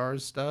Pawn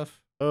Stars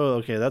stuff, Oh,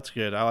 okay, that's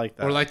good. I like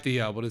that. or like the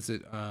what is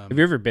it? Have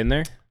you ever been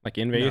there? Like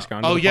in Vegas? No.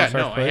 Gone to Oh the yeah, Pawn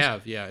Stars no, I place?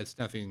 have. Yeah, it's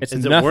nothing. It's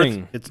Is it nothing.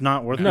 worth? It's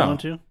not worth No. going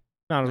to.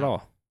 Not at No.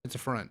 all. It's a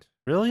front.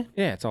 Really?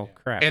 Yeah, it's all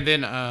crap. And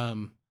then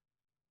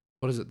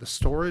what is it? The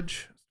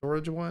storage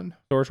one.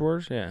 Storage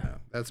Wars? Yeah. Yeah,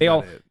 that's They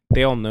about all- it.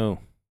 They all know.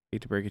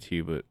 Hate to break it to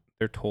you, but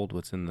they're told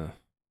what's in the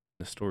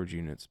storage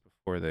units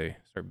before they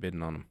start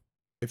bidding on them.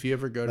 If you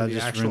ever go to That the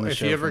just actual, ruined the if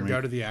show you for ever me. go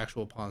to the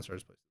actual Pawn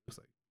Stars place, it looks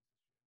like.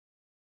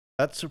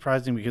 That's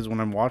surprising because when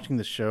I'm watching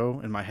the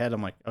show in my head,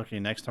 I'm like, okay,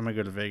 next time I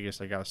go to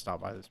Vegas, I gotta stop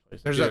by this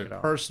place. There's Check a it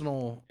out.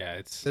 personal Yeah,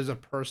 it's there's a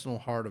personal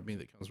heart of me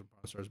that comes from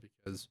Pawn Stars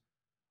because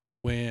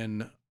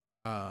when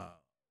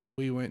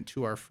we went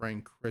to our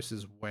friend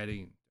Chris's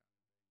wedding,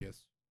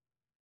 yes,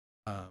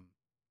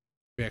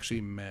 we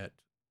actually met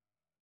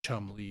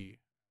Chum Lee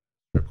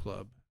strip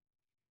club,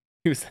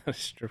 he was at a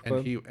strip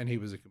club. and he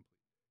was a complete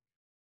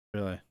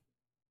Really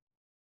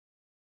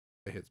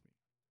it hits me.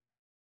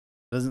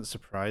 doesn't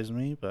surprise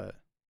me, but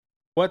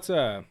What's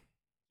so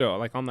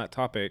like on that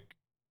topic?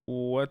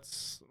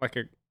 What's like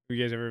have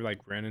you guys ever like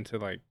ran into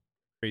like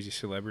crazy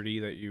celebrity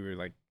that you were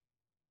like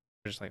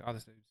just like, oh,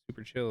 this is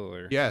super chill,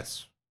 or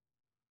Yes.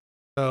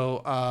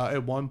 So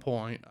at one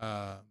point,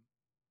 but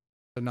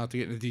not to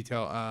get into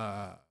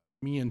detail,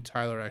 me and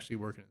Tyler actually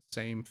work in the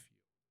same field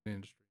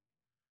industry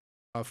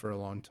for a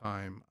long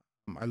time.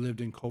 I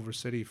lived in Culver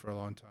City for a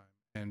long time,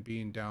 and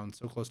being down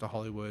so close to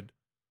Hollywood,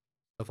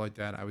 stuff like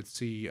that, I would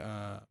see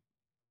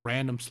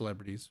random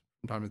celebrities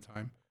from time to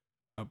time.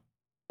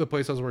 The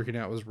place I was working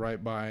at was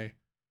right by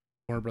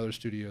Warner Brothers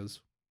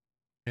Studios,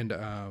 and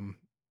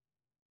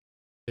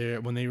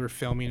when they were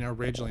filming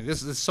originally,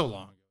 this is so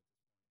long ago.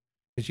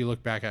 As you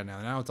look back at it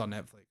now it's on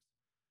Netflix.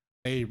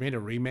 They made a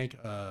remake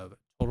of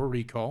Total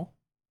Recall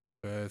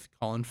with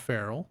Colin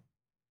Farrell,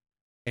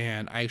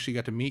 and I actually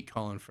got to meet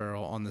Colin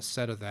Farrell on the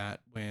set of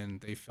that when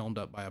they filmed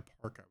up by a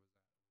park I was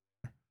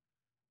at.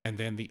 And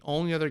then the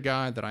only other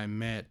guy that I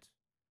met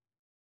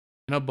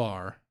in a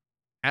bar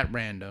at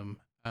random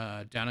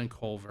down in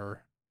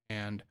Culver,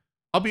 and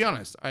I'll be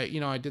honest, I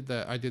did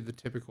the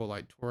typical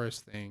like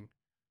tourist thing,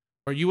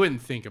 or you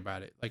wouldn't think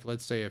about it. Like,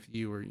 let's say if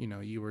you were,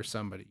 you were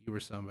somebody,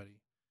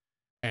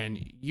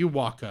 and you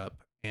walk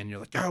up and you're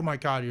like, oh my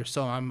god,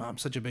 I'm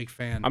such a big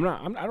fan. I'm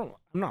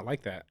not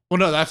like that. Well,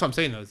 no, that's what I'm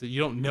saying though, is that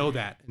you don't know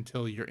that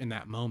until you're in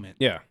that moment.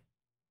 Yeah.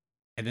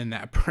 And then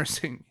that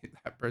person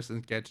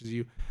catches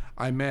you.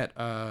 I met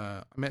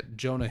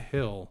Jonah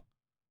Hill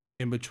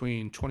in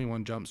between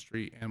 21 Jump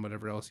Street and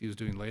whatever else he was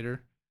doing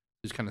later.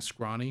 He's kind of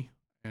scrawny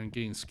and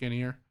getting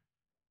skinnier.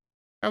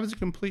 I was a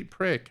complete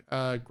prick.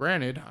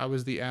 Granted, I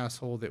was the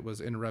asshole that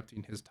was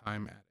interrupting his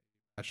time at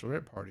a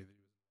bachelorette party.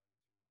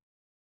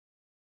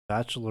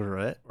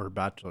 Bachelorette or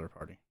bachelor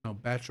party? No,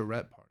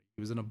 bachelorette party.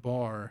 He was in a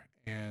bar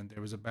and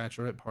there was a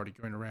bachelorette party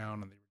going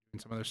around and they were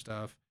doing some other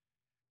stuff.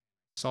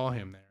 Saw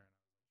him there.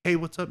 Hey,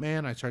 what's up,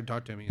 man? I tried to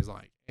talk to him. He's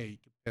like, hey, you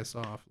can piss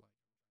off.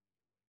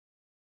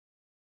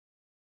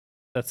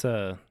 That's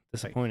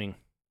disappointing.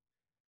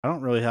 I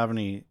don't really have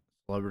any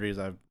celebrities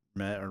I've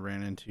met or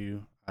ran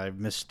into. I've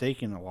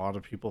mistaken a lot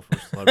of people for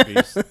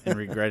celebrities and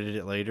regretted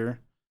it later.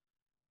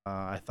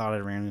 I thought I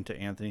ran into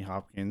Anthony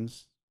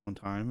Hopkins one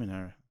time, and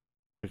I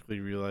quickly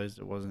realized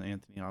it wasn't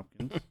Anthony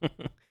Hopkins.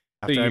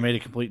 After I made a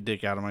complete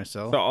dick out of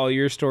myself. So all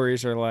your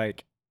stories are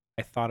like,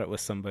 I thought it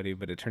was somebody,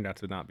 but it turned out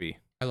to not be.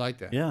 I like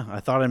that. Yeah, I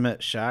thought I met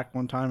Shaq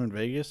one time in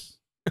Vegas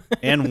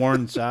and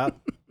Warren Sapp,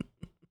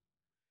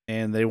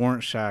 and they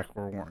weren't Shaq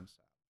or Warren Sapp.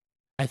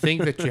 I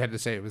think that you had to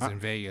say it was in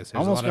Vegas. I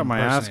almost got my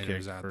ass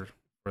kicked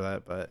for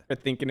that, but For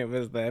thinking it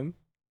was them.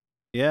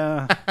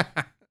 yeah,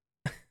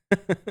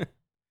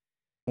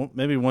 well,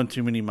 maybe one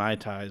too many Mai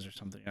Tais or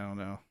something. I don't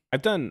know.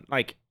 I've done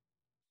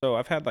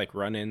I've had like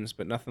run-ins,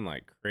 but nothing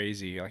like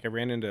crazy. Like I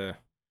ran into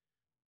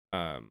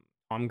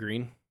Tom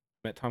Green.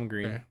 Met Tom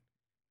Green. Okay.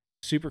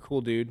 Super cool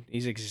dude.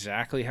 He's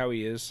exactly how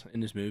he is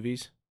in his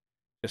movies.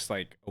 Just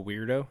like a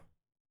weirdo.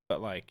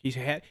 But like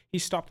he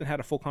stopped and had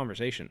a full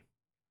conversation.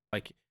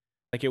 Like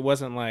it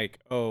wasn't like,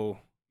 oh,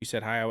 you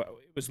said hi. It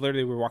was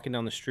literally we were walking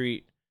down the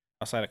street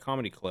outside a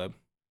comedy club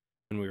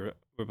and we were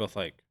both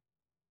like,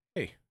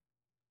 hey,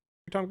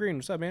 you're Tom Green,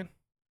 what's up, man?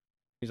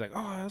 He's like,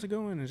 oh, how's it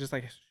going? And just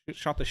like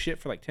shot the shit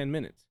for like 10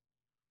 minutes.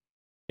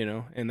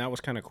 And that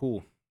was kind of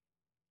cool.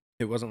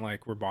 It wasn't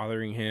like we're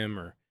bothering him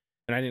and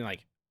I didn't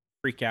like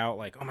freak out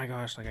like, oh my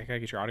gosh, like I gotta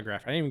get your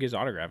autograph. I didn't even get his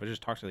autograph. I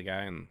just talked to the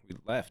guy and we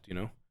left,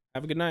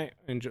 Have a good night.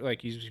 And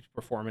like he's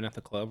performing at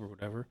the club or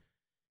whatever.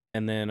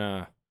 And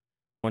then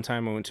one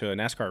time I went to a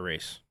NASCAR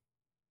race.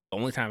 The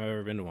only time I've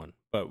ever been to one.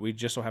 But we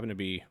just so happened to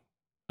be,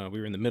 we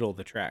were in the middle of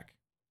the track,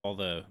 all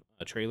the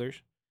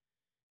trailers.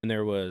 And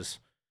there was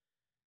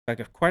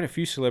like quite a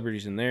few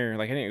celebrities in there.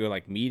 Like I didn't go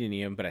like meet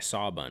any of them, but I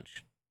saw a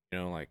bunch.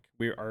 Like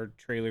our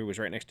trailer was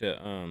right next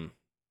to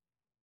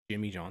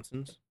Jimmy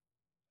Johnson's.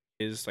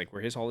 His like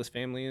where all his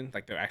family in,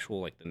 like the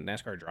actual like the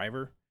NASCAR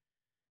driver.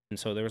 And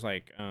so there was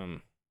like I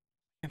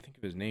can't think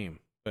of his name,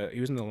 but he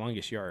was in The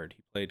Longest Yard.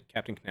 He played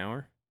Captain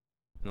Knauer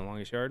in The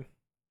Longest Yard,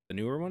 the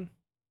newer one.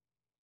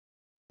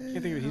 I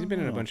can't think of. He's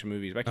been in a bunch of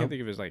movies, but I can't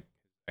think of his like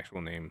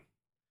actual name.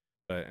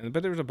 But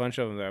there was a bunch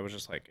of them that I was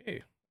just like,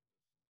 hey,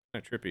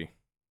 kind of trippy.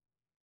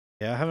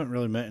 Yeah, I haven't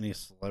really met any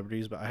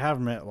celebrities, but I have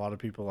met a lot of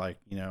people like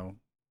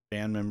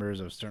band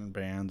members of certain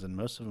bands, and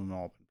most of them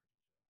all.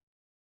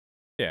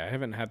 Yeah, I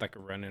haven't had like a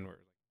run-in where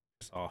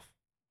it's off.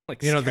 Like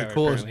the Skyler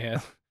coolest,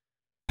 has.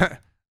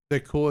 the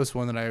coolest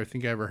one that I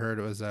think I ever heard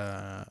was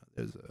a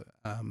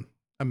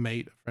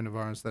mate, a friend of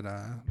ours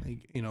that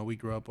we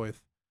grew up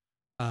with.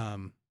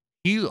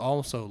 He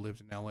also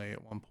lived in LA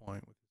at one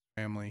point with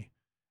his family,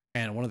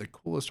 and one of the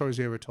coolest stories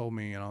he ever told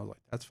me, and I was like,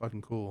 that's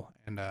fucking cool.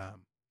 And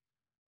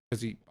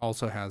because he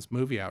also has a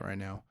movie out right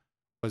now,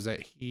 was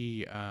that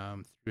he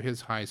through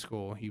his high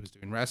school he was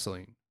doing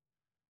wrestling,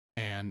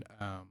 and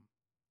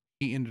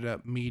he ended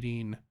up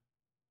meeting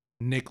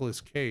Nicolas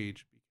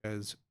Cage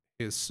because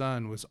his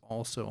son was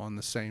also on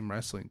the same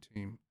wrestling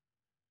team.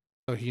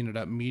 So he ended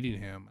up meeting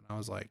him, and I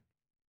was like,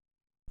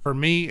 for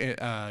me,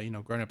 growing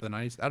up in the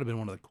 90s, that would have been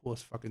one of the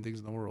coolest fucking things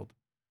in the world.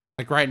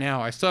 Like right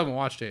now, I still haven't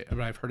watched it,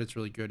 but I've heard it's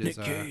really good. Nick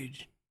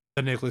Cage.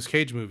 The Nicolas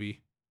Cage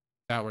movie,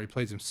 that where he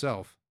plays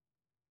himself.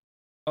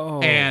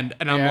 Oh, and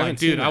I'm yeah, like,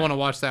 dude, I want to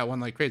watch that one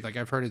like crazy. Like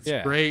I've heard it's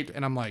great,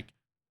 and I'm like,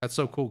 that's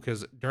so cool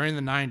because during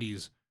the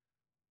 90s,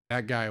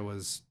 that guy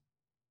was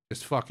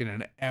just fucking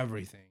in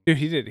everything. Dude,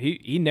 he did.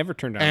 He never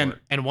turned down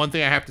work. And one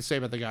thing I have to say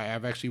about the guy,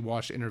 I've actually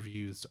watched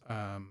interviews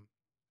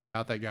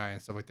about that guy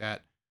and stuff like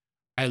that.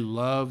 I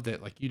love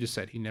that, like you just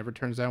said, he never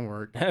turns down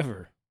work.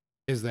 Never.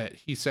 Is that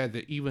he said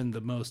that even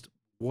the most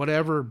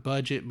whatever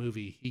budget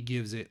movie, he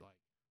gives it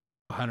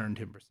like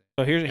 110%.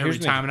 So here's every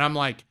time, and I'm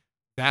like,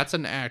 that's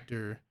an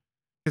actor.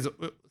 Because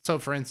so,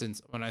 for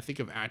instance, when I think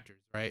of actors,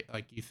 right?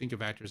 Like you think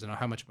of actors and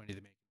how much money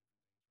they make,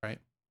 right?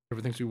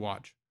 Everything we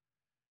watch.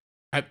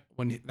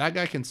 When that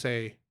guy can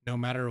say, no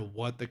matter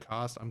what the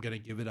cost, I'm gonna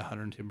give it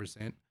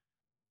 110%.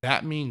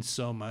 That means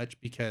so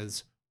much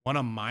because one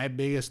of my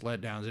biggest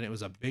letdowns, and it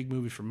was a big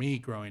movie for me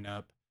growing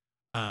up.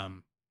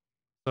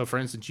 So, for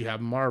instance, you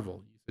have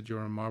Marvel. You said you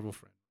were a Marvel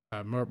friend.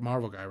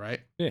 Marvel guy,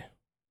 right? Yeah.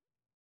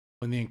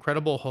 When the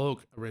Incredible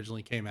Hulk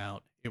originally came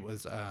out, it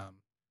was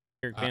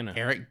Eric Bana.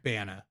 Eric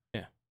Bana.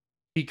 Yeah.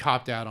 He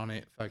copped out on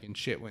it. Fucking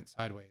shit went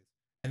sideways.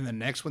 And the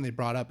next one they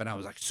brought up, and I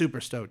was like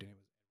super stoked, and it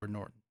was Edward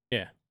Norton.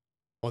 Yeah.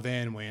 Well,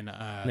 then when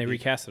And they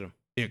recasted him.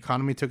 the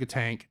economy took a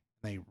tank,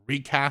 they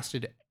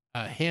recasted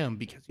him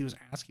because he was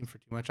asking for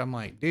too much. I'm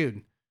like,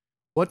 dude,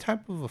 what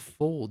type of a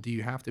fool do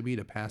you have to be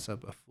to pass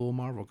up a full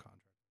Marvel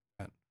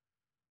contract?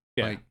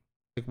 Yeah. Like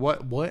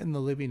what in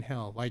the living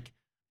hell? Like,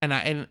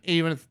 and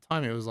even at the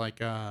time it was like,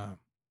 Robert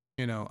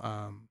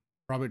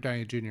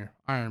Downey Jr.,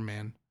 Iron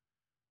Man,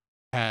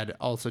 had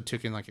also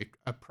taken like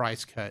a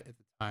price cut at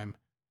the time,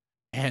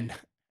 and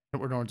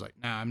Edward Norton's like,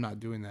 nah, I'm not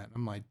doing that.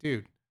 I'm like,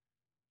 dude,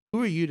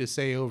 who are you to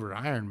say over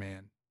Iron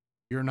Man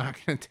you're not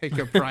going to take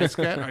a price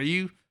cut? Are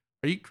you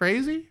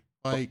crazy?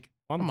 Like,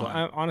 come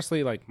on.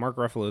 Honestly, like Mark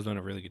Ruffalo's done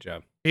a really good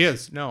job. He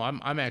is. No,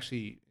 I'm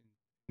actually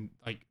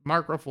like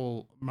Mark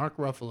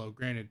Ruffalo.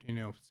 Granted,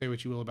 say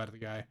what you will about the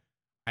guy,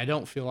 I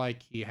don't feel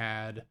like he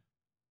had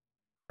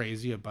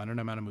crazy abundant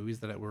amount of movies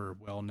that were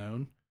well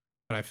known,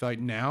 but I feel like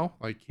now,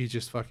 like he's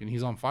just fucking,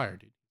 he's on fire,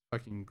 dude.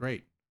 Fucking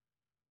great.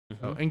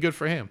 So, and good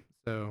for him.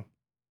 So,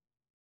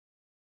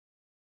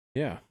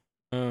 yeah.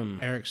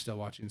 Eric's still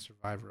watching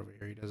Survivor over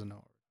here. He doesn't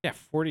know. Yeah,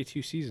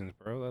 42 seasons,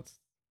 bro. That's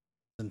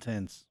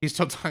intense. He's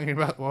still talking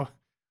about, well,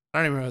 I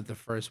don't even know what the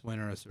first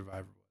winner of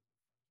Survivor was.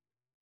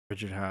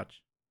 Richard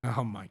Hatch.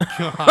 Oh my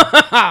god.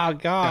 Oh, God.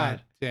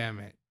 God damn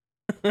it.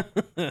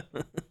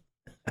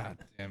 God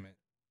damn it.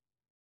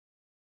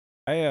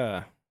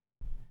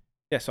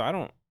 So I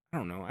don't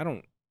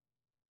know.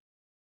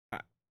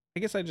 I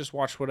guess I just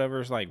watch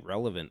whatever's like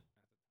relevant at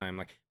the time.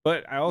 Like,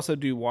 but I also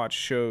do watch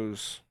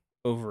shows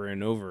over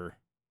and over,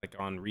 like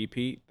on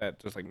repeat, that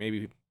just like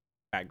maybe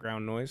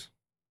background noise,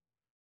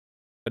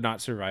 but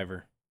not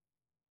Survivor.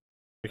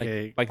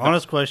 Okay, like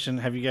honest question: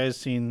 have you guys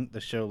seen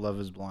the show Love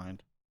Is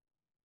Blind?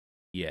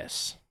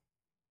 Yes.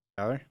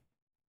 Skyler?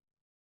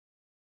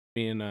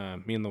 Me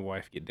and the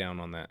wife get down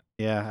on that.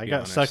 Yeah, I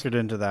got suckered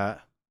into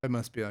that. That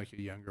must be like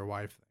a younger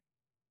wife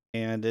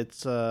thing. And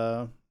it's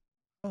I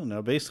don't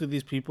know. Basically,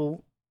 these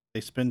people,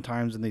 they spend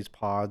times in these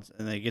pods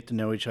and they get to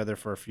know each other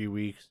for a few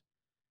weeks,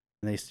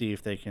 and they see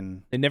if they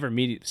can. They never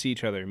see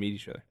each other.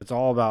 It's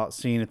all about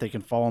seeing if they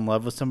can fall in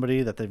love with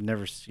somebody that they've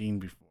never seen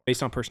before,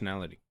 based on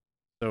personality.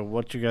 So,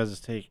 what you guys'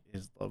 take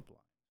is Love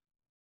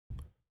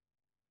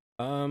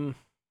Blind?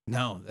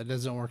 No, that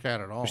doesn't work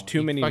out at all. There's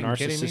too many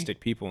narcissistic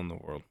people in the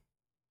world,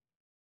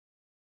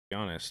 to be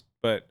honest.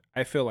 But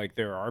I feel like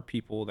there are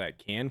people that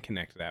can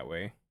connect that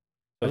way.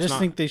 So I just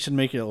think they should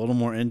make it a little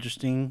more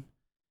interesting.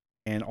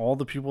 And all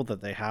the people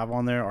that they have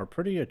on there are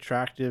pretty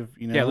attractive.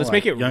 Yeah, let's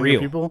make it real.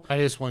 People. I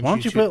just want. Why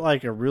don't you put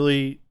like a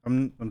really,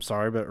 I'm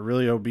sorry, but a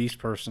really obese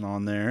person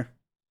on there?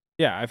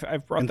 Yeah,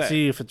 I've brought that. And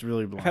see if it's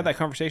really blind. I've had that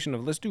conversation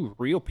of let's do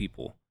real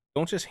people.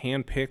 Don't just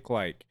handpick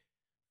like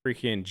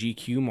freaking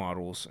GQ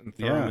models and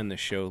throw them in the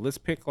show. Let's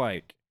pick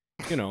like,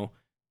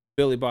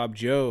 Billy Bob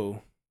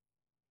Joe,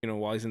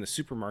 while he's in the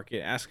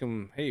supermarket, ask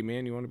him, hey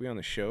man, you want to be on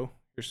the show?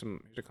 Here's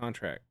a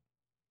contract.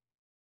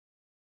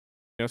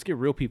 Let's get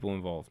real people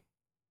involved.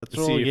 That's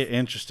what will get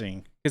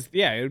interesting. Because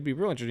it would be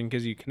real interesting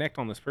because you connect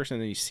on this person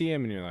and then you see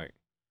him and you're like,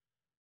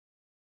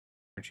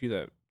 aren't you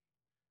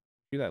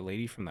that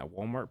lady from that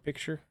Walmart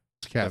picture?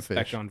 It's catfish.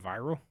 That's gone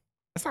viral.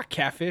 That's not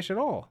catfish at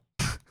all.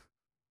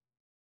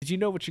 Did you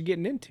know what you're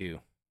getting into?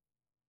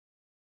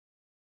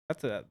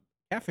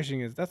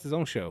 Catfishing that's his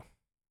own show.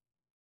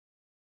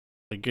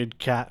 A good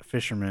cat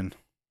fisherman. Is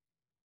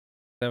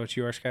that what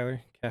you are,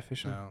 Skyler?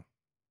 Catfishing? No.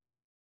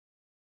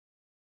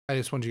 I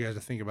just want you guys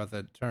to think about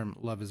that term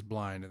 "love is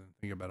blind" and then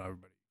think about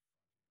everybody.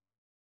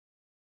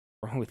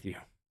 What's wrong with you?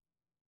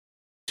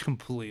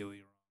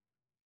 Completely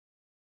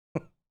wrong.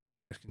 You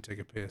guys can take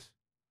a piss.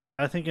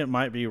 I think it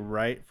might be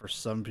right for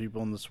some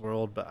people in this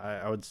world, but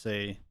I would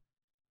say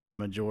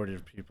majority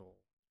of people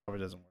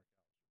probably doesn't work.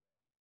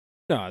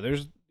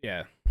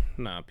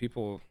 No,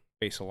 people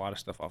base a lot of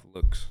stuff off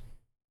looks.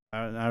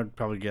 I would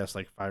probably guess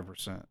like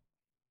 5%.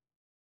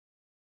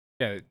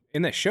 Yeah,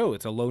 in that show,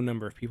 it's a low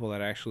number of people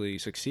that actually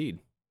succeed.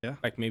 Yeah.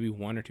 Like maybe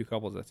one or two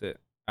couples, that's it,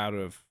 out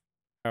of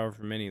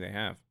however many they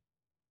have.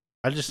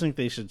 I just think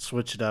they should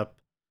switch it up,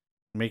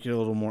 make it a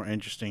little more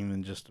interesting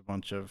than just a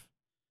bunch of,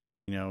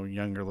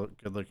 younger,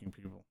 good-looking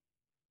people.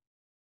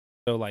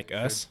 So like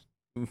us?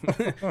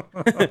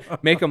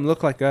 Make them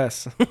look like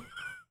us.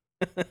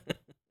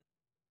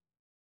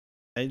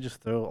 They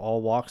just throw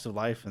all walks of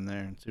life in there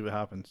and see what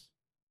happens.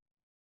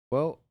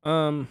 Well,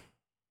 I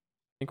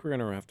think we're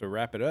gonna have to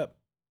wrap it up.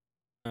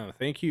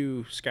 Thank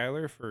you,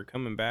 Skyler, for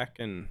coming back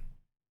and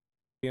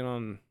being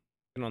on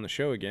the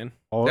show again.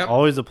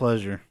 Always a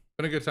pleasure.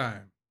 Been a good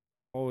time.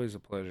 Always a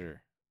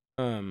pleasure.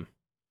 Once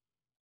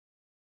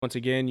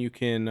again, you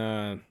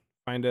can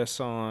find us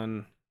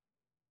on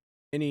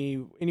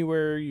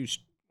anywhere you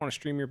want to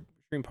stream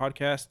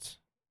podcasts,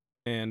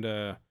 and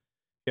if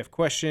you have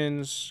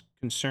questions,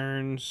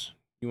 concerns,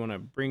 you want to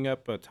bring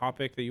up a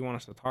topic that you want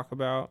us to talk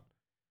about,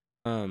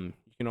 you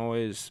can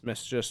always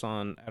message us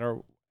at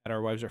at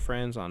Our Wives Are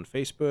Friends on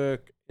Facebook,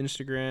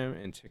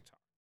 Instagram, and TikTok.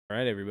 All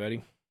right,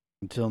 everybody.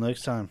 Until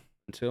next time.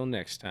 Until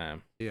next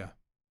time. Yeah.